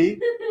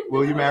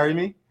 will you marry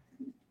me?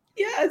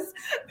 Yes.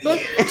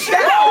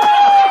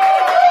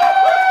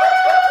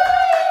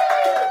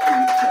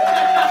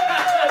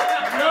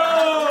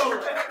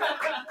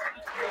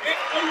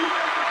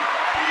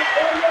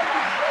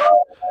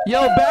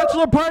 Yo,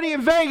 bachelor party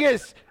in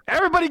Vegas.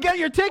 Everybody get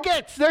your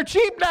tickets. They're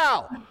cheap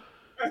now.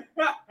 I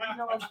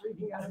love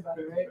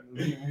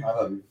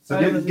you.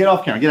 So get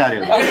off camera. Get out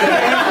of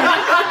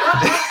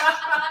here.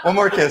 One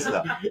more kiss,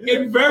 though.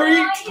 In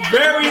very,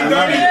 very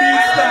Dirty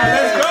Deeds style.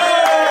 Let's go!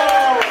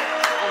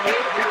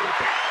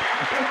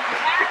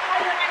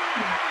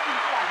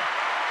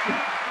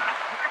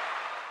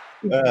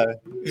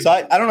 So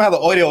I don't know how the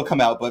audio will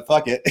come out, but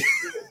fuck it.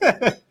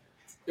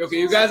 Yo, can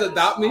you guys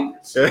adopt me?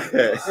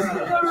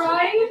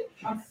 Right?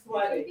 I'm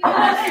sweating.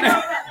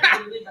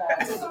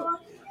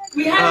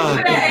 We had to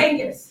put an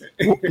Angus.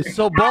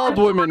 So bald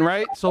women,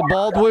 right? So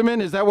bald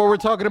women. Is that what we're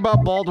talking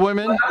about? Bald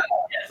women.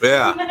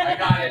 Yeah. I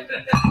got it.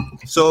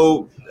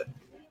 So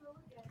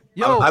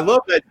Yo, I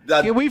love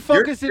that. can we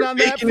focus in on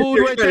that making food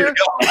right there?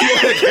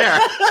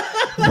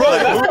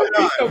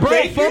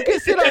 Bro,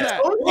 focus in on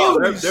that. Oh,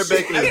 they're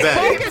baking his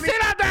bag. Focus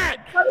in on that.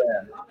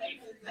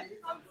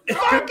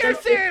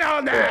 Focus in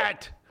on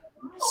that.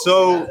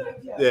 So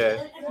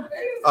yeah.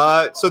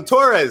 So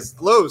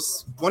TorreZ,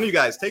 Los, one of you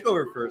guys take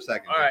over for a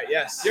second. All right,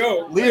 yes.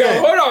 Yo, Lead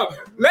in. hold on.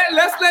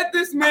 Let's let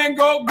this man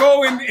go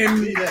and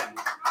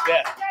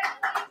Yeah.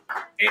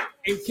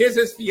 kiss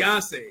his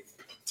fiance.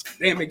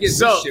 Damn, it gets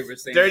So, this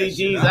shivers saying Dirty that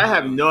shit. G's, I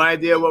have no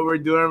idea what we're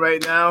doing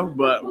right now,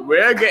 but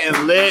we're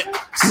getting lit.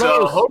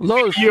 So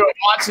hopefully Los. you're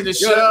watching the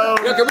Yo, show.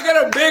 yo, can we get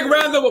a big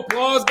round of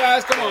applause,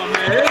 guys? Come on,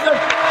 man.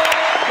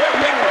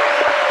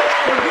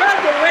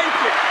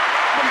 Congratulations.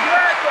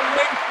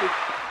 Congratulations.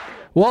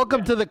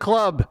 Welcome to the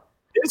club.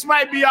 This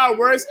might be our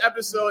worst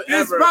episode This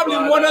is ever. probably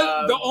but, one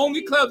of the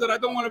only clubs that I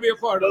don't want to be a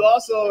part but of.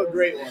 also a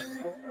great one.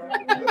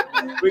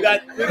 We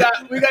got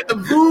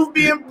the groove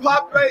being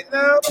popped right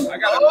now. I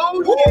got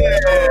Oh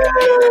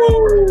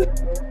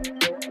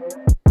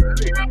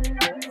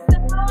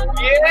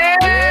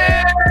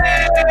Yeah!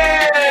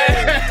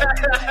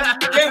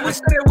 Yeah, we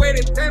should have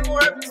waited 10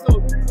 more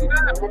episodes.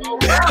 69, bro.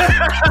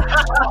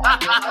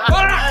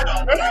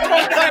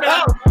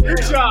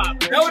 Good job.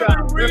 That would have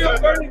been real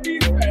 30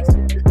 beats fast.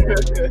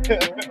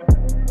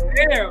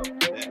 Damn.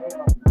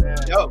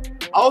 Yo,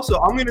 also,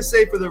 I'm gonna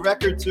say for the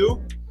record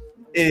too,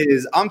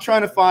 is I'm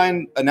trying to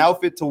find an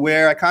outfit to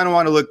wear. I kind of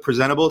want to look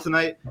presentable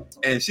tonight,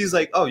 and she's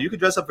like, "Oh, you could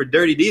dress up for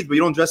Dirty Deeds, but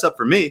you don't dress up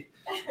for me."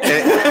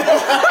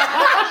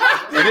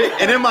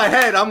 And in my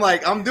head, I'm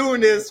like, I'm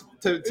doing this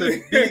to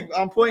be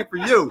on point for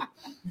you.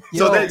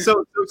 So it's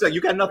like,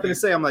 you got nothing to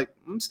say. I'm like,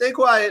 stay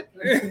quiet.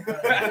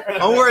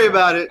 Don't worry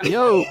about it.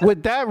 Yo,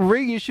 with that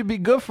ring, you should be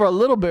good for a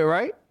little bit,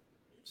 right?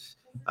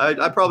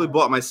 I probably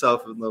bought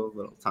myself a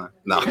little time.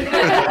 No.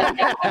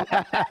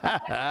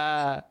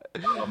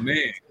 Oh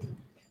man.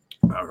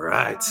 All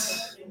right.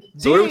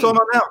 So what are we talking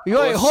about now?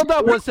 Yo, hold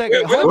up one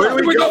second. Where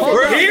do we go?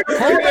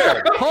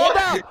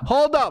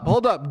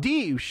 Hold up.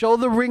 D, show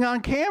the ring on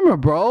camera,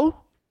 bro.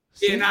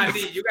 Yeah, nah,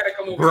 D, you gotta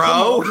come over.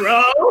 Bro.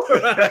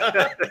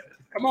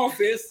 Come on,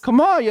 sis. Come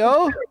on,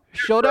 yo.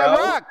 Show that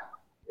rock.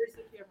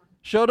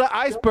 Show the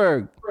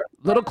iceberg.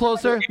 Little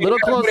closer.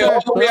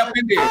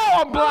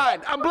 Oh,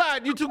 I'm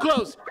blind. You too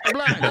close. I'm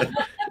blind.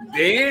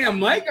 Damn,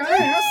 Mike,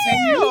 I see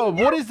you. Yo,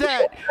 what is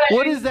that?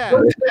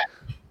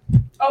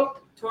 Oh,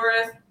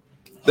 TorreZ.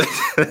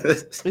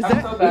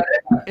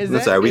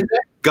 Is Sorry, we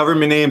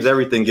government names,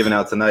 everything given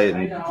out tonight,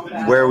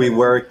 and where we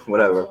work,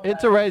 whatever.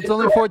 It's all right. It's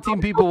only 14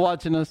 people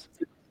watching us.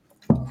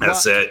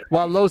 That's it.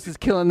 While Los is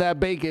killing that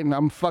bacon,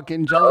 I'm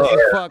fucking jealous as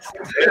fuck.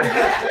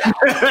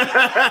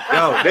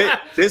 Yo,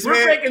 this We're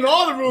man, breaking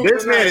all the rules.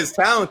 this man is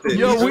talented.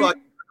 Yo, He's like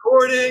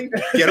recording.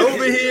 Get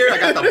over here. I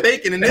got the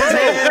bacon in his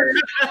hand.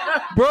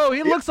 Bro,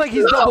 he looks like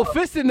he's double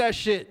fisting that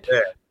shit.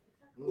 Yeah.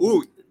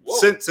 Ooh.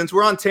 Since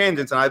we're on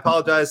tangents, and I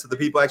apologize to the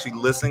people actually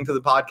listening to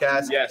the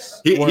podcast.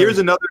 Yes. Here's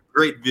another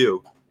great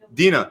view.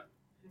 Dina,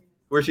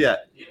 where's she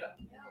at?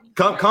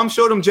 Come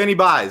show them Jenny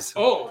Buys.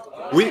 Oh.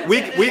 We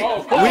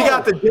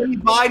got the Jenny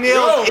Buy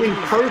nails in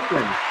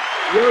person.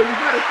 Yo, you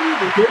gotta see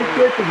this. This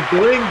shit is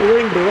bling,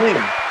 bling,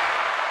 bling.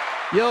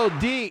 Yo,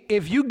 D,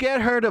 if you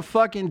get her to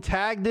fucking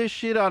tag this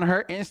shit on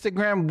her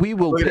Instagram, we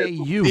will pay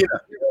you. Dina,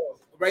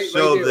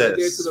 show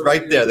this.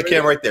 Right there. The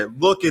camera right there.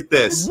 Look at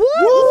this.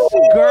 Woo!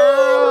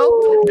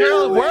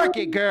 Girl, work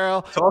it,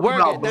 girl. Talk work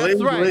about it. That's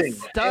bling, right. bling.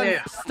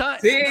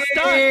 Stunt.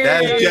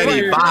 That's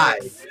Jenny Buy.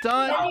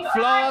 Stunt,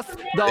 floss,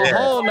 the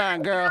whole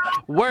nine, girl.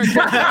 Work it.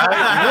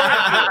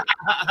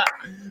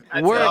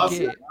 Work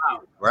awesome. it.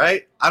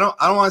 Right? I don't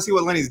want to see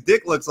what Lenny's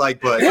dick looks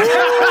like, but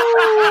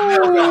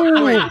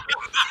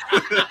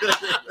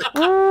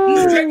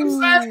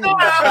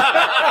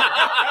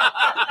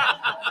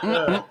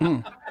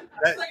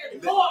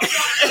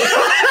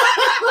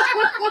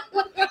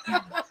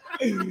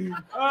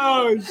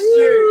Oh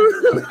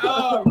shit!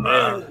 Oh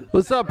man!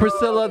 What's up,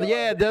 Priscilla?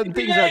 Yeah, them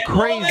things are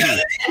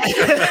crazy.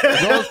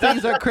 Those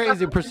things are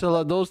crazy,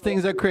 Priscilla. Those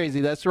things are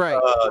crazy. That's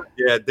right.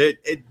 Yeah,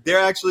 they're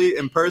actually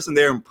in person.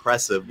 They're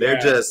impressive. They're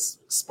just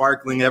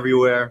sparkling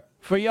everywhere.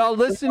 For y'all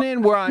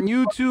listening, we're on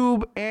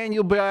YouTube, and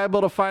you'll be able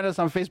to find us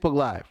on Facebook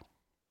Live.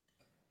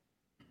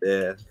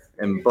 Yeah,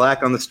 and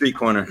black on the street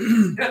corner.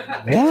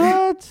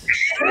 What?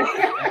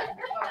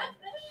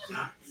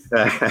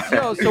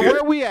 Yo, so where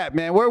are we at,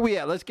 man? Where are we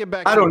at? Let's get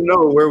back. I don't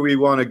know where we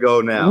want to go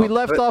now. We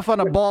left off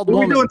on a bald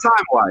woman. woman. What are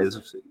we doing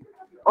time-wise?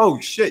 Oh,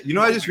 shit. You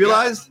know, I just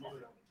realized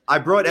I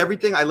brought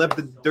everything. I left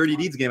the Dirty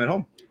Deeds game at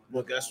home.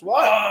 Well, guess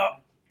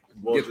what?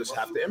 We'll just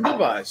have to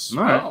improvise.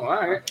 All right. Oh,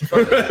 all right.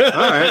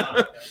 All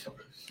right.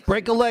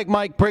 Break a leg,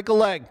 Mike. Break a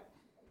leg.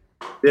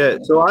 Yeah,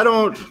 so I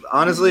don't,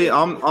 honestly,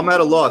 I'm at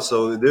a loss.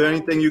 So is there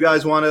anything you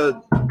guys want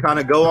to kind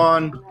of go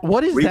on?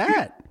 What is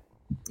that?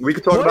 We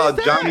could talk What about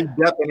is that? Johnny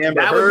Depp and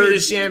Amber That would be Heard. the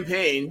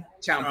champagne.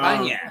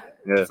 Champagne.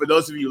 Yeah. For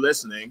those of you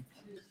listening.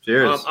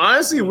 Cheers.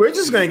 Honestly, we're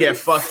just going to get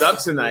fucked up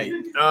tonight.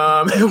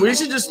 We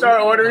should just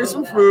start ordering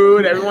some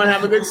food. Everyone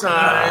have a good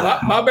time.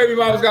 My baby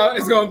mom's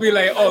is going to be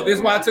like, oh, this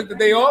is why I took the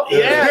day off?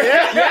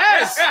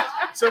 Yes.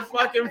 To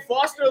fucking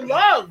foster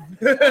love.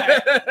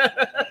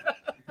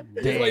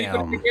 This way you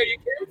Damn. can take care of your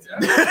kids?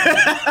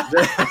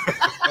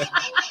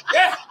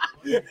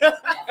 Yeah.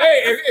 Hey,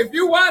 if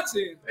you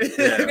watching,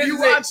 If you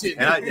watching,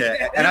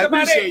 and I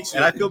appreciate you.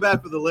 And I feel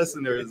bad for the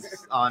listeners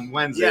on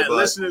Wednesday. Yeah, but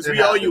listeners, it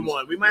we owe you happens.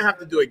 one. We might have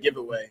to do a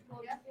giveaway.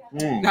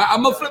 Now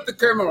I'm gonna flip the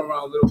camera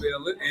around a little bit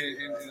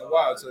in a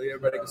while so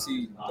everybody can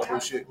see the whole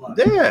shit.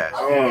 Yeah.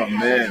 Oh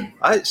man.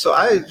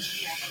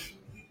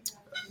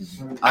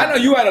 I know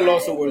you had a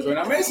loss of words right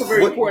now. I mean, it's a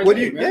very important What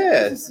do you? thing, man.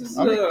 Yeah, This is,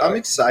 I'm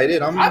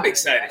excited. I'm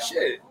excited.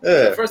 Shit.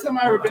 Yeah. The first time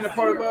I ever been a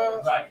part of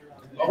a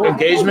whole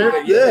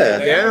Engagement?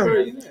 Yeah.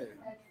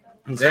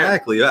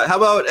 Exactly. How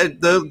about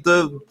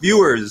the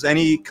viewers?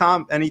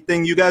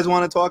 Anything you guys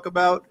want to talk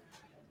about,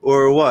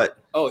 or what?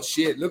 Oh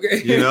shit! Look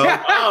at You know,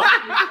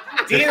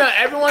 Dina,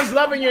 everyone's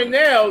loving your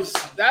nails.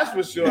 That's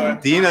for sure.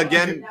 Dina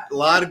getting a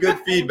lot of good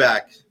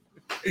feedback.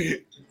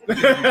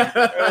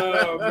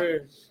 Oh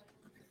man.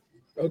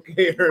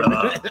 Okay, Herman.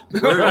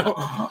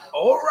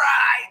 All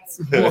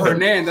right. Or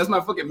Hernan, that's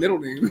my fucking middle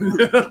name.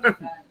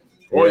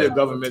 Or your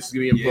government's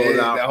being pulled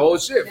out. That whole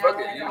shit. Fuck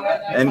it.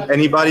 And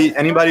anybody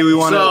we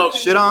want to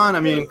shit on? I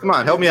mean, come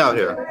on, help me out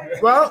here.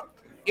 Well,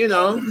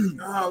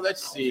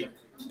 let's see.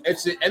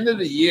 It's the end of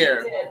the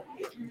year.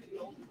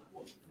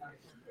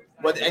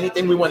 But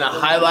anything we want to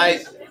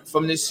highlight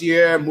from this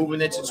year,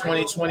 moving into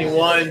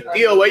 2021?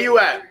 Theo, where you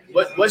at?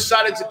 What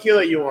shot of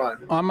tequila you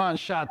on? I'm on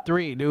shot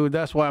 3, dude.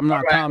 That's why I'm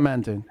not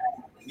commenting.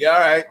 Yeah, all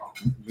right.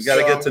 We got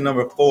to get to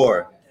number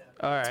 4.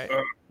 All right.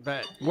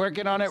 Bet.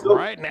 Working on it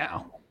right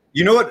now.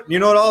 You know what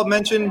I'll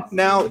mention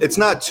now? It's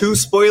not too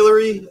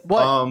spoilery.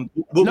 What?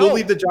 We'll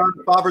leave the John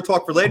Favreau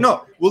talk for later.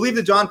 No, we'll leave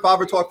the John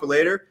Favreau talk for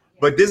later.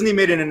 But Disney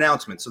made an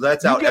announcement, so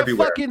that's out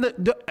everywhere.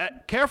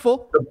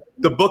 Careful.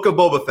 The Book of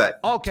Boba Fett.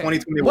 Okay.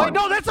 2021. Wait,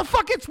 no, that's a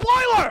fucking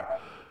spoiler.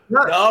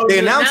 No, they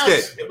announced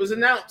it. It was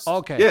announced.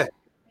 Okay. Yeah.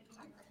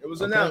 It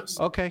was announced.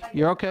 Okay.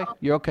 You're okay.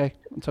 You're okay.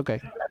 It's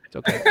okay. It's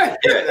okay.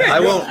 I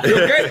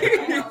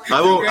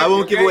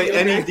won't give away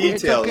any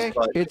details.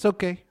 It's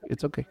okay.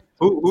 It's okay.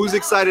 Who's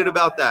excited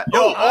about that?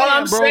 Yo, all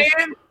I'm saying,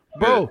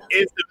 bro,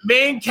 is the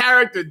main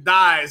character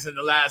dies in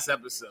the last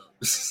episode.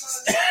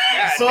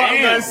 That's all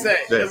I'm gonna say.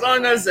 That's all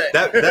I'm gonna say.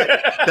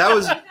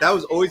 That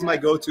was always my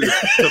go-to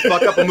to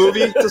fuck up a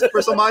movie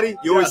for somebody.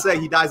 You always say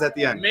he dies at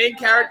the end. The main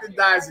character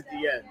dies at the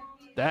end.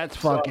 That's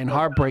fucking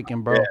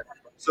heartbreaking, bro. Yeah.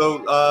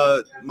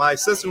 So my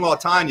sister-in-law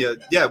Tanya,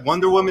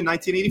 Wonder Woman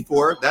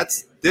 1984.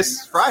 That's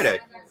this Friday.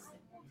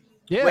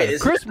 Yeah, wait,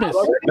 Christmas.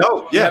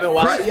 No,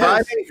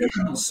 Friday.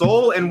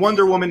 Soul and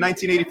Wonder Woman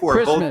 1984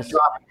 Christmas. both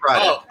dropping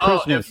Friday.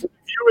 Christmas. And for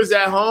viewers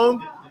at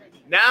home,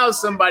 now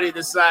somebody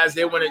decides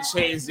they want to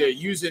change their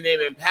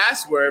username and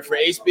password for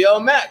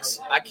HBO Max.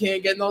 I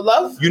can't get no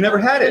love. You never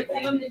had it.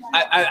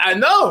 I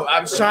know.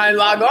 I'm trying to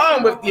log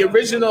on with the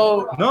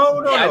original.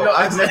 No.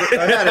 I've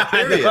had it.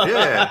 Period.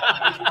 Yeah.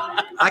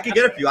 I can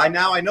get a few. I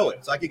know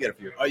it, so I can get a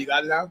few. Oh, you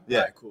got it now? Yeah.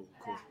 All right, cool.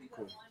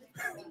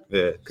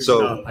 Yeah.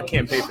 So I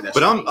can't pay for that.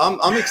 But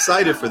I'm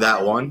excited for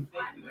that one,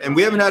 and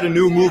we haven't had a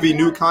new movie,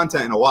 new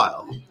content in a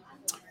while.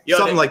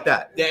 Something like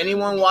that. Did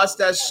anyone watch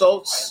that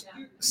Schultz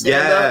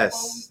stand-up?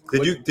 Yes.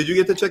 Did you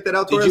get to check that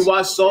out? Did you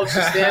watch Schultz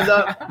stand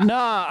up?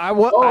 Nah,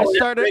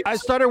 I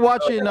started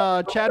watching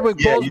Chadwick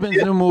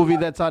Boseman's new movie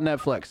that's on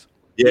Netflix.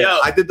 Yeah,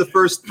 I did the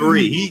first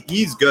 3.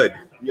 He's good.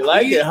 You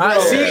like it, huh?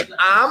 See,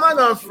 I'm not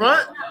gonna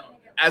front.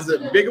 As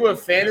big of a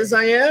fan as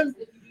I am,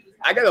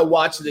 I gotta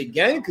watch it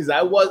again because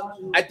I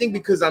think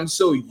because I'm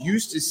so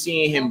used to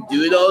seeing him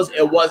do those,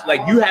 it was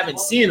like you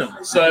haven't seen them,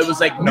 so it was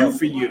like new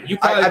for you. You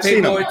probably I've paid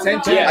seen more them.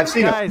 attention. Yeah, I've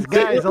seen Guys,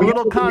 them. a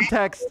little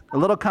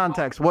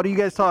context. What are you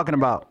guys talking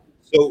about?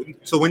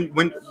 So when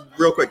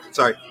real quick,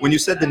 sorry, when you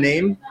said the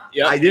name,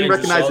 Yep, I didn't Andrew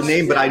recognize Schultz. the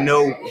name, but I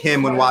know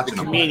him when watching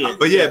him. comedian.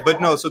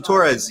 But no. So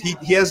TorreZ,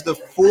 he has the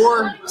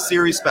 4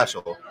 series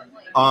special,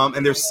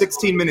 and there's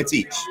 16 minutes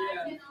each,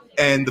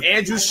 and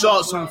Andrew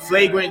Schultz from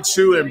Flagrant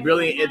 2 and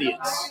Brilliant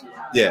Idiots.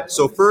 yeah.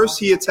 So first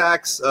he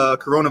attacks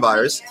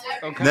coronavirus,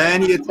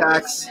 then he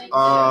attacks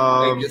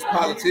just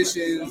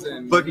politicians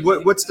and. But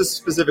what's the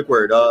specific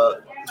word?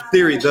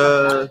 Theory.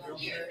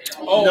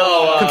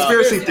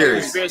 Conspiracy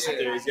theories. Conspiracy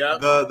theories. Yeah.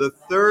 The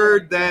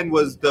third then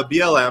was the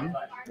BLM.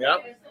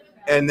 Yep.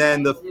 And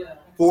then the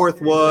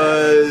 4th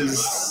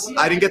was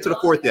I didn't get to the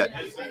 4th yet.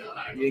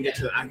 You didn't get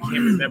to. I can't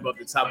remember off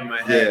the top of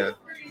my head.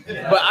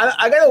 Yeah. But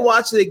I gotta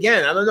watch it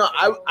again. I don't know.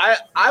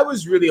 I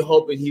was really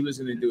hoping he was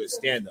gonna do a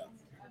stand up.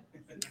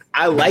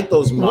 I like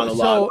those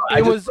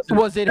monologues. So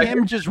was it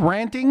him just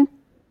ranting?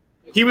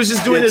 He was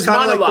just doing his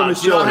kinda monologues. like from the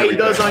show You know how he and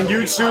does on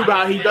YouTube,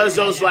 how he does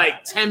those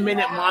like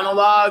 10-minute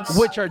monologues.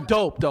 Which are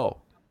dope though.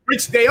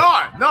 Which they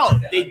are. No,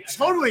 they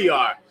totally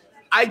are.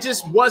 I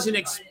just wasn't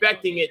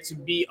expecting it to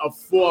be a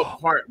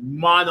 4-part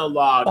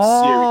monologue series.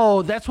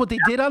 Oh, that's what they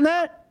did on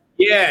that?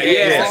 Yeah.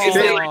 It's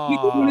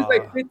Oh.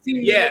 like 15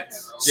 Yeah.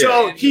 minutes.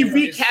 So he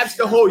recaps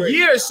the whole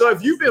year. So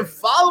if you've been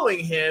following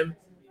him,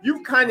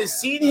 you've kind of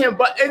seen him.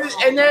 But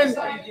and then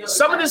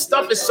some of this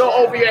stuff is so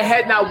over your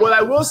head. Now, what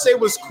I will say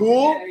was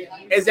cool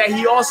is that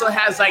he also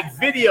has like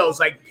videos,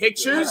 like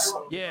pictures.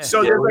 Yeah.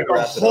 So there's like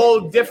a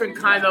whole different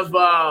kind of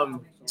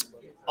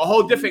a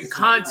whole different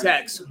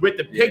context with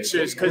the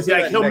pictures because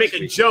like he'll make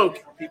a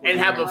joke and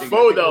have a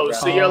photo,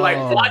 so you're like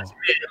watching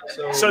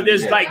it. So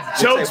there's like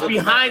jokes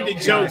behind the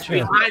jokes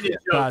behind the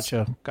jokes.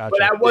 Gotcha.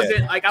 But I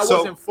wasn't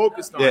wasn't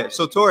focused on it.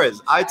 So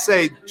TorreZ, I'd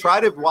say try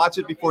to watch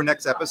it before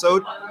next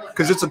episode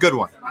because it's a good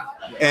one,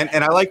 and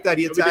I like that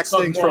he attacks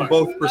things from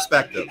both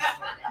perspectives.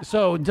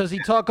 So does he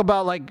talk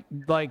about like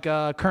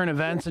current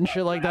events and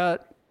shit like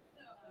that?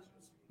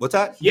 What's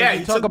that? Yeah, Does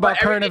he talk about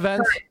current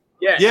events?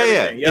 Yeah.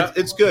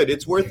 It's good.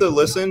 It's worth a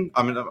listen.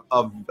 I mean,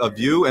 a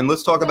view, and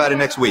let's talk about it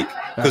next week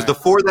because the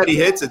 4 that he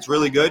hits, it's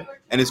really good,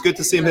 and it's good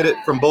to see him hit it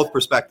from both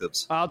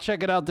perspectives. I'll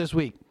check it out this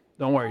week.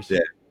 Don't worry.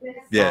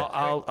 Yeah.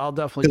 I'll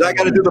definitely. Because I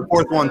got to do the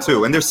 4th one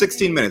too, and there's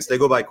 16 minutes. They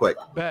go by quick.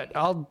 Bet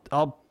I'll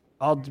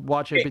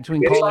watch it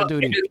between Call of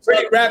Duty. It's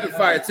pretty rapid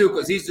fire too,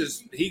 because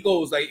he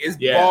goes like it's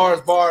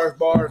bars,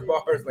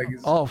 like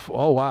it's, Oh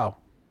wow.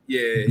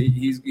 yeah,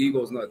 he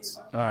goes nuts.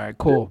 All right,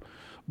 cool.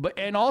 But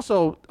and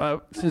also,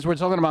 since we're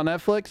talking about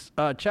Netflix,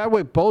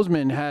 Chadwick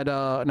Boseman had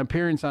an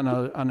appearance on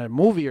a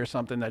movie or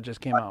something that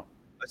just came out.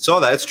 I saw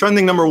that. It's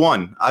trending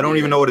 #1. I don't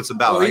even know what it's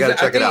about. I gotta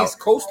check it out. He's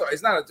co-star.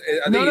 It's not.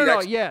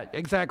 No. Yeah,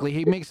 exactly.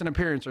 He makes an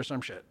appearance or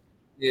some shit.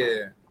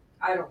 Yeah.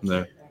 I don't.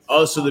 Yeah.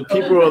 Oh, so the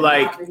people are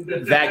like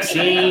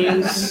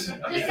vaccines.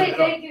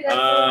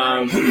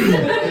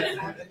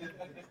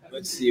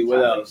 Let's see what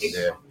else.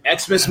 Yeah.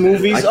 Xmas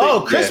movies.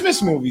 think-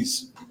 Christmas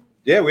movies.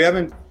 Yeah, we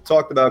haven't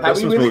talked about Have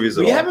we Christmas really- movies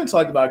at We all. haven't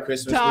talked about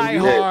Christmas Die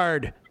movies.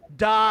 Hard.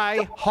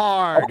 Die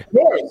Hard. Of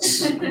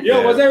course.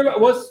 Yo,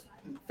 what's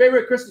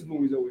favorite Christmas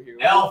movies over here?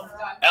 Elf.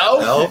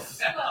 Elf,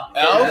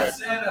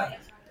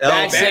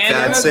 Bad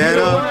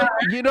Santa.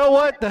 You know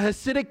what? The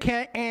Hasidic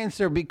can't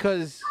answer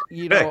because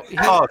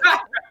Oh,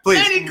 please.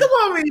 Andy, come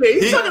over here.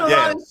 He's talking a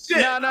lot of shit.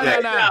 No,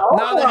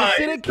 the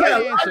Hasidic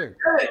can't answer.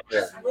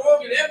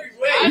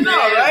 I know,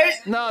 right?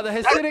 No, the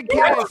Hasidic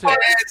can't answer.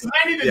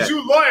 I need a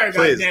Jew lawyer,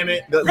 Please.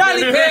 goddammit.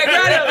 Rally pig.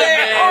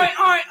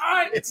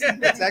 It's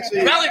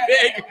actually Rally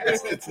pig.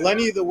 it's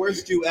Lenny, the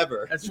worst Jew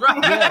ever. That's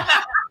right.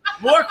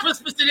 More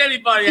Christmas than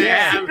anybody I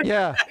have.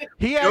 Yeah.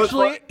 He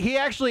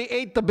actually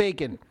ate the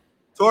bacon.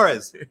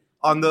 TorreZ,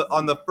 on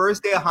the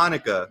first day of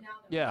Hanukkah,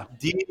 Yeah.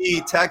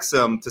 Dee texts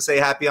him to say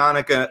Happy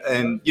Hanukkah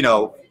and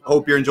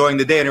hope you're enjoying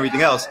the day and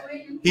everything else.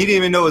 He didn't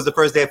even know it was the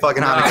first day of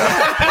fucking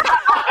Hanukkah.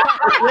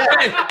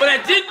 But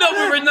I did know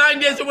we were 9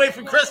 days away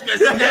from Christmas.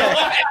 But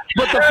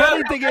the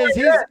funny thing is,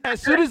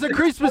 as soon as the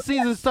Christmas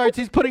season starts,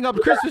 he's putting up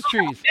Christmas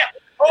trees.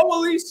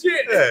 Holy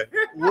shit. Yeah.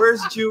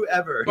 Worst Jew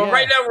ever. But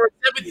right now we're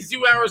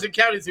 72 hours and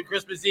counting to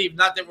Christmas Eve.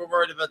 Not that we're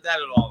worried about that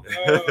at all.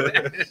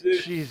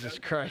 Jesus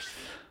Christ.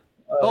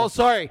 Oh,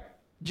 sorry.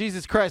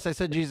 Jesus Christ. I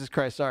said Jesus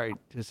Christ. Sorry,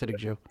 Hasidic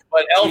Jew.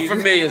 But Elf for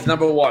me is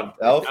 #1.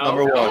 Elf,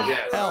 #1.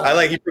 Yes. I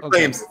like he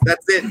proclaims.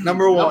 That's it, #1.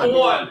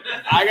 #1.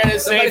 I gotta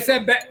say, Somebody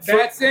said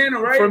Bad Santa,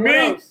 right? for What me,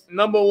 else?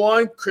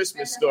 #1,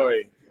 Christmas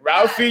Story.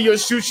 Ralphie, you'll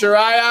shoot your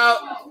eye out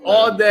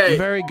all day.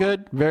 Very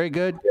good. Very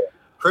good.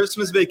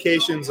 Christmas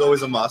Vacation's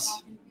always a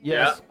must.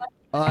 Yes.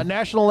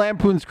 National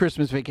Lampoon's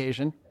Christmas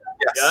Vacation.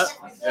 Yes.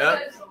 Yeah.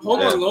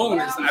 Home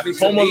Alone is. I mean,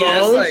 Home to me,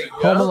 that's Alone? like,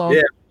 Home Alone.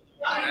 Yeah.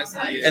 that's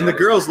the- And the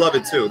girls love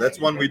it too. That's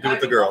one we do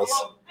with the girls.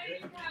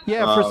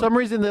 Yeah, for some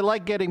reason they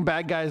like getting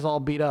bad guys all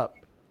beat up.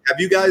 Have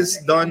you guys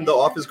done the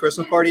Office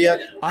Christmas party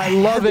yet? I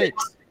love it.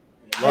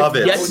 Love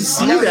it. Yes, to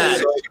see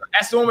that.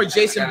 That's the one with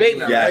Jason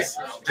Bateman, Yes.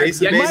 right?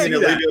 Jason Yeah, Bateman see and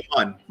that. Olivia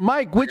Munn.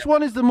 Mike, which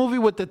one is the movie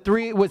with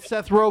with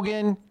Seth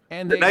Rogen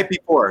and The Night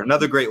Before,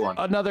 another great one.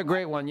 another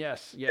great one?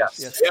 Yes.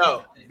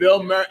 Yo,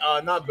 Bill Murray,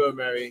 not Bill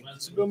Murray.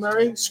 Is it Bill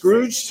Murray?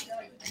 Scrooge?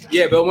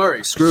 Yeah, Bill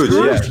Murray. Scrooge,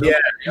 yeah.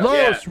 Yeah.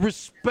 Los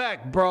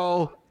respect,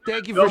 bro.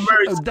 Thank you Bill for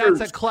Murray's that's a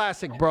Scrooge.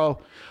 classic, bro.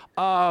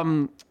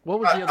 What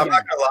was the I'm other not one?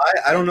 gonna lie,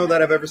 I don't know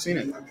that I've ever seen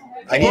it.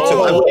 I need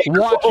Oh, to.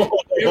 watch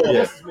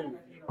it.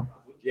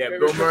 Yeah,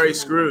 Bill Murray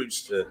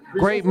Scrooge.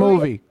 Great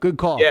movie. Good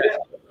call. Yeah.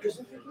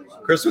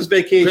 Christmas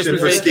Vacation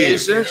for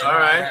Steve. All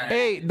right.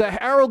 Hey, the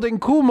Harold and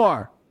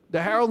Kumar.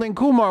 The Harold and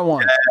Kumar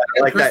one.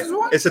 I like that.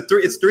 It's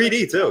It's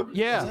 3D too.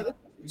 Yeah. That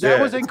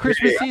Yeah, was in it's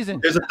Christmas 3D. season.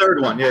 There's a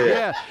third one. Yeah.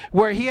 Yeah,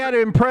 where he had to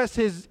impress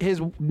his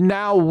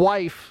now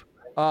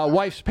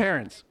wife's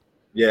parents.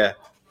 Yeah.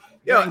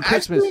 During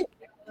Christmas.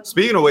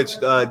 Speaking of which,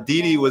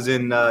 Dee Dee was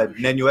in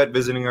Nanuet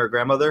visiting her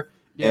grandmother,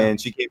 and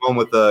she came home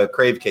with a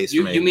crave case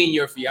for me. You mean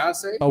your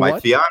fiance? A My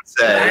what?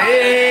 fiance.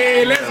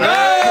 Hey, let's go!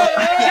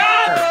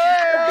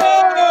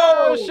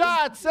 Oh,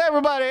 shots,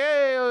 everybody!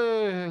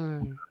 Hey.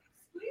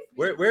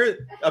 Where?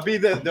 I'll be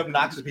the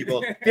obnoxious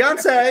people.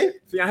 Fiance.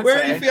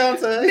 Where are you,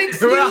 fiance?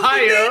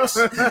 Ohio.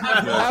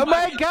 Oh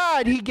my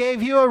God, he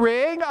gave you a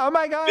ring? Oh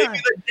my God! Maybe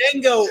the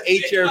dingo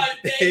ate your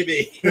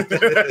baby.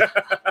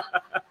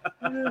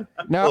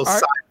 Now, Little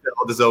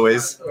Seinfeld as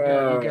always.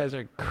 you guys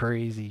are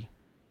crazy.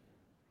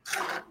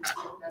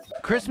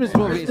 Christmas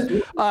movies,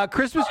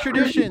 Christmas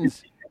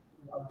traditions.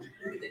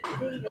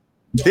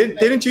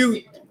 Didn't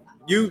you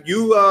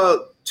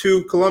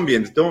two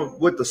Colombians don't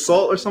with the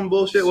salt or some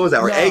bullshit? What was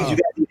that? Or No. eggs? You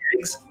got to eat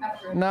eggs?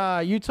 Nah,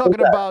 you talking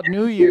about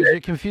New Year's?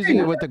 You're confusing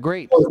it with the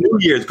grapes. Oh, New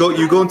Year's.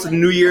 You go into the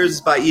New Year's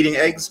by eating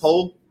eggs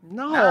whole?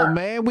 No,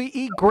 man, we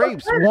eat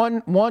grapes.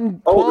 One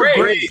 12 grapes.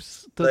 grapes.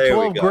 The There we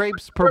 12 go.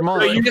 grapes per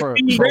month. So you for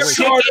just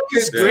eat a week.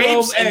 chickens,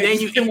 grapes, and then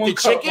you eat the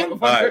chicken? All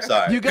right,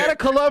 sorry. You got a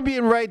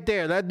Colombian right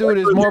there. That dude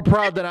is more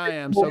proud than I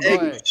am. So go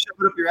Egg, ahead. shove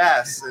it up your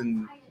ass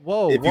and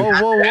Whoa, if you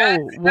whoa, have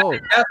whoa.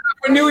 That's not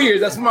for New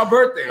Year's. That's for my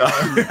birthday. No.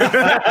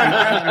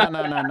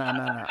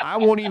 I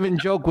won't even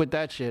joke with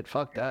that shit.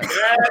 Fuck that.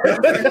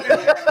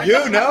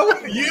 you know?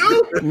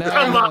 You?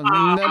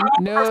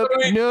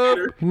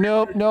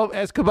 Nope.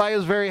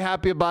 Escobar's very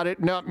happy about it.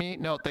 Not me.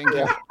 No, thank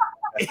you.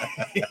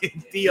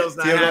 Theo's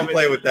not Theo don't having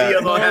play it. with that. Theo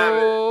don't have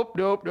it.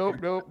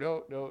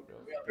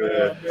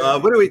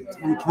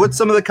 Nope. What's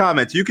some of the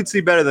comments? You could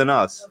see better than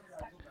us.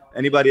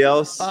 Anybody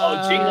else?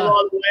 Oh, Jingle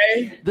All the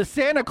Way. The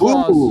Santa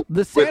Claus. Ooh, The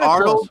with Santa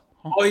Arnold?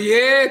 Claus. Oh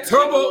yeah,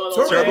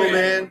 Turbo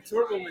Man.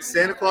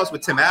 Santa Claus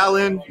with Tim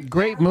Allen.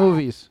 Great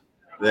movies.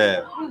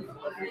 Yeah.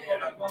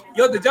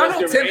 Yo, did y'all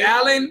know Tim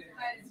Allen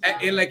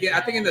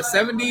I think in the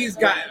 70s,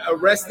 got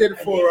arrested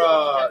for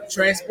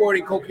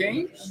transporting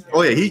cocaine.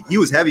 Oh yeah, he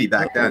was heavy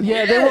back then.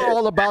 Yeah, they were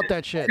all about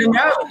that shit. Tim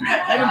Allen, Tim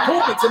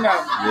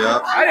Allen. Yeah.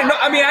 I didn't know.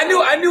 I mean,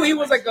 I knew he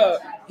was like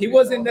he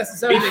wasn't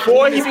necessarily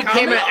Before he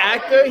became an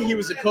actor, he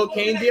was a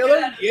cocaine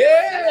dealer.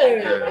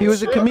 Yeah. He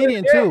was a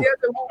comedian too.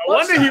 No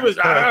wonder he was.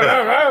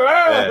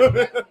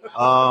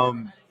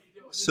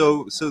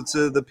 So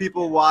to the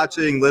people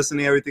watching,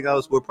 listening, everything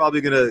else, we're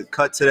probably gonna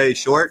cut today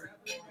short.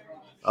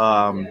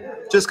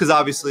 Just because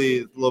obviously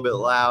it's a little bit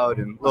loud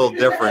and a little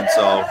different,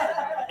 so.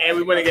 And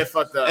we want to get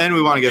fucked up.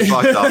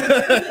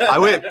 I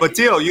win, but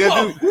Tio, you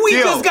gotta do. We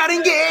Tio, just got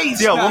engaged.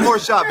 Tio, one more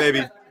shot,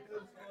 baby.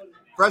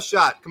 Fresh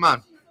shot, come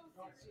on.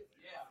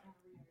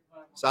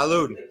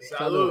 Salud.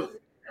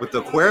 With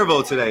the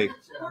Cuervo today.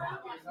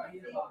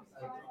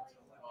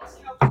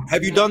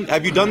 Have you done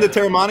the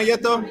Terramana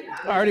yet though?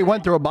 I already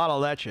went through a bottle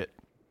of that shit.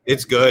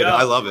 It's good.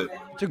 I love it.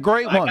 It's a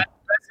great I one. got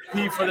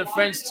the recipe for the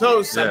French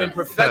toast. I've been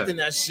perfecting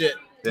that shit.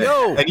 Yeah.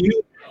 Yo. And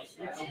you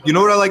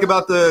know what I like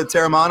about the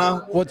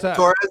Terramana? What's that?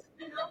 TorreZ?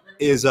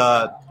 Is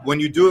when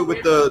you do it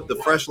with the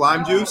fresh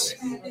lime juice,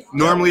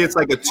 normally it's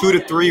like a 2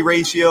 to 3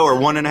 ratio or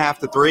 1.5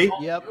 to 3.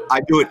 Yep.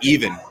 I do it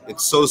even.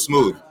 It's so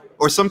smooth.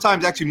 Or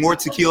sometimes actually more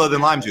tequila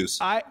than lime juice.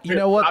 You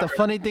know what? The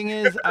funny thing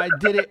is, I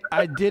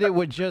did it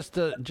with just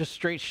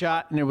straight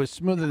shot, and it was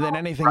smoother than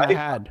anything I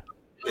had.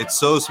 It's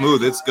so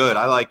smooth. It's good.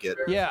 I like it.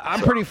 Yeah,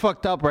 I'm pretty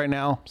fucked up right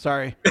now.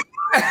 Sorry.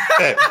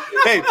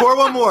 Hey, pour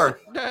one more.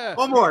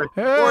 One more.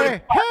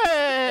 Hey.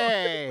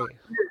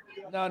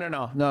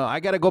 No. I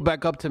got to go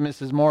back up to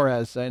Mrs.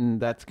 Morez, and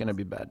that's going to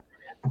be bad.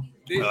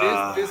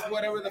 This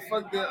whatever the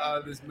fuck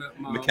this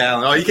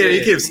McAllen. Oh, you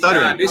can't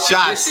stuttering.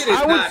 Shots.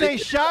 I would say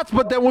shots,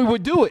 but then we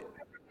would do it.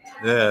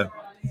 Yeah.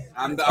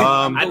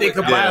 I think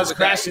Caballo's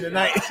crashing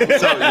tonight. So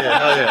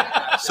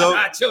yeah. So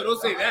chill,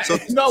 don't say that. So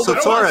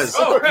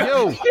TorreZ,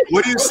 Yo,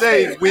 what do you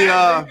say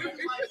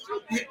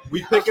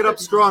we pick it up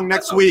strong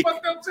next week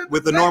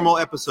with a normal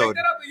episode?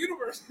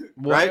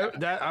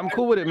 Right? I'm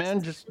cool with it,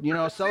 man. Just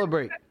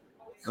celebrate.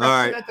 All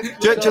right.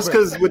 Just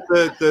because with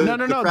the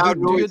crowd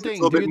do your noise, thing. it's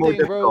a little bit more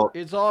difficult.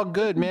 Bro. It's all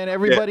good, man.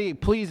 Everybody,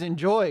 please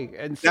enjoy.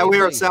 And that way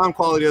our sound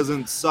quality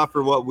doesn't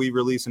suffer what we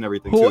release and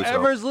everything.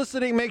 Whoever's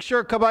listening, make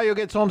sure Caballo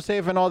gets home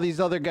safe, and all these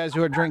other guys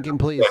who are drinking,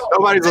 please.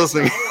 Nobody's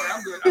listening.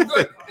 I'm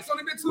good. It's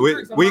only been 2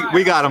 drinks.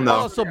 We got them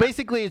though. Oh, so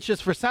basically, it's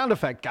just for sound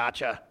effect.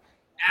 Gotcha.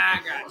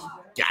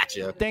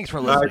 Gotcha. Thanks for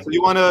All listening. right. So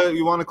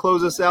you wanna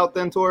close us out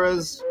then,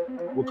 TorreZ?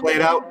 We'll play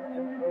it out.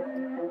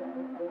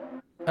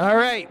 All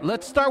right,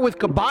 let's start with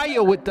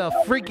Caballo with the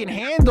freaking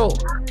handle.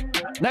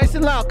 Nice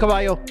and loud,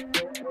 Caballo.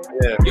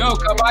 Yeah. Yo,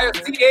 Caballo,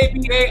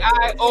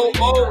 CABAIOO,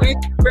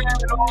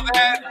 Instagram and all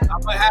that.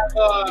 I'm going to have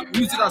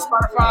music on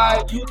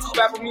Spotify, YouTube,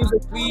 Apple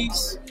Music,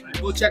 please.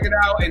 Go check it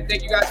out. And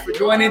thank you guys for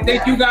joining.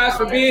 Thank you guys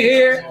for being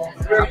here.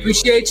 I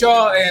appreciate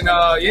y'all. And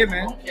yeah,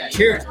 man.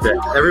 Cheers.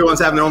 Yeah, everyone's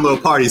having their own little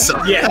party. So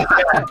Yeah.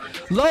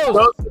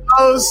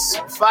 Lowe's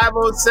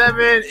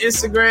 507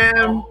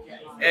 Instagram.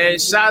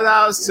 And shout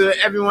outs to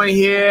everyone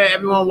here,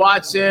 everyone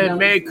watching.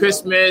 Merry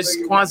Christmas,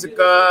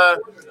 Kwanzaa,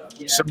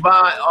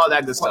 Shabbat, all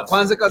that good stuff.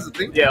 Kwanzaa's a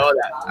thing? Yeah, all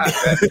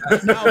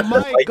that. Now,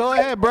 Mike, go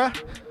ahead, bro.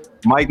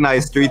 Mike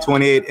Nice,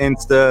 328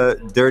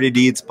 Insta, Dirty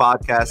Deeds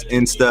Podcast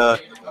Insta.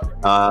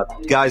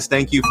 Guys,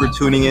 thank you for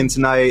tuning in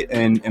tonight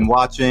and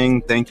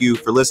watching. Thank you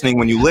for listening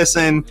when you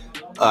listen.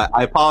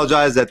 I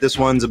apologize that this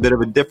one's a bit of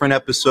a different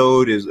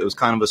episode. It was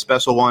kind of a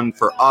special one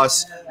for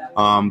us.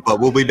 But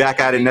we'll be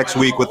back at it next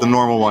week with the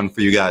normal one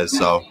for you guys.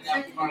 So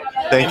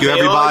thank you,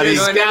 everybody.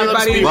 Love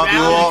you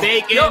all.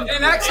 Yo,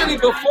 and actually,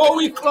 before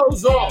we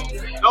close off.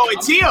 Oh,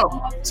 and Tio.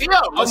 Oh,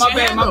 my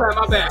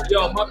bad.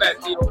 Yo, my bad,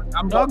 Tio.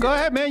 No, go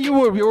ahead, man. You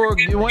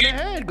went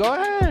ahead. Go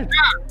ahead.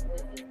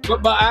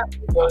 But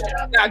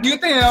do you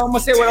think I'm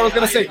gonna say what I was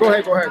gonna say? Go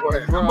ahead.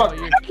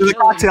 After the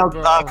cocktail,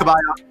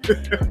 Caballo.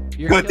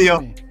 Good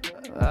deal.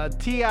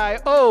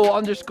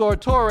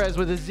 TIO_TorreZ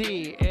with a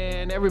Z,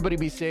 and everybody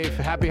be safe.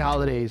 Happy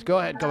holidays. Go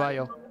ahead,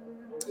 Caballo.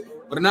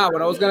 But now,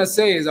 what I was gonna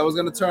say is I was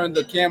gonna turn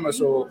the camera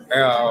so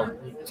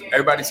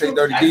everybody say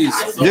Dirty D's.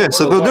 Yeah,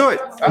 so go do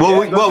it.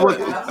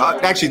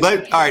 Actually, all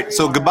right.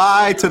 So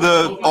goodbye to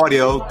the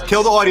audio.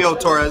 Kill the audio,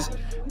 TorreZ.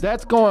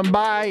 That's going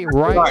by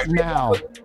right now.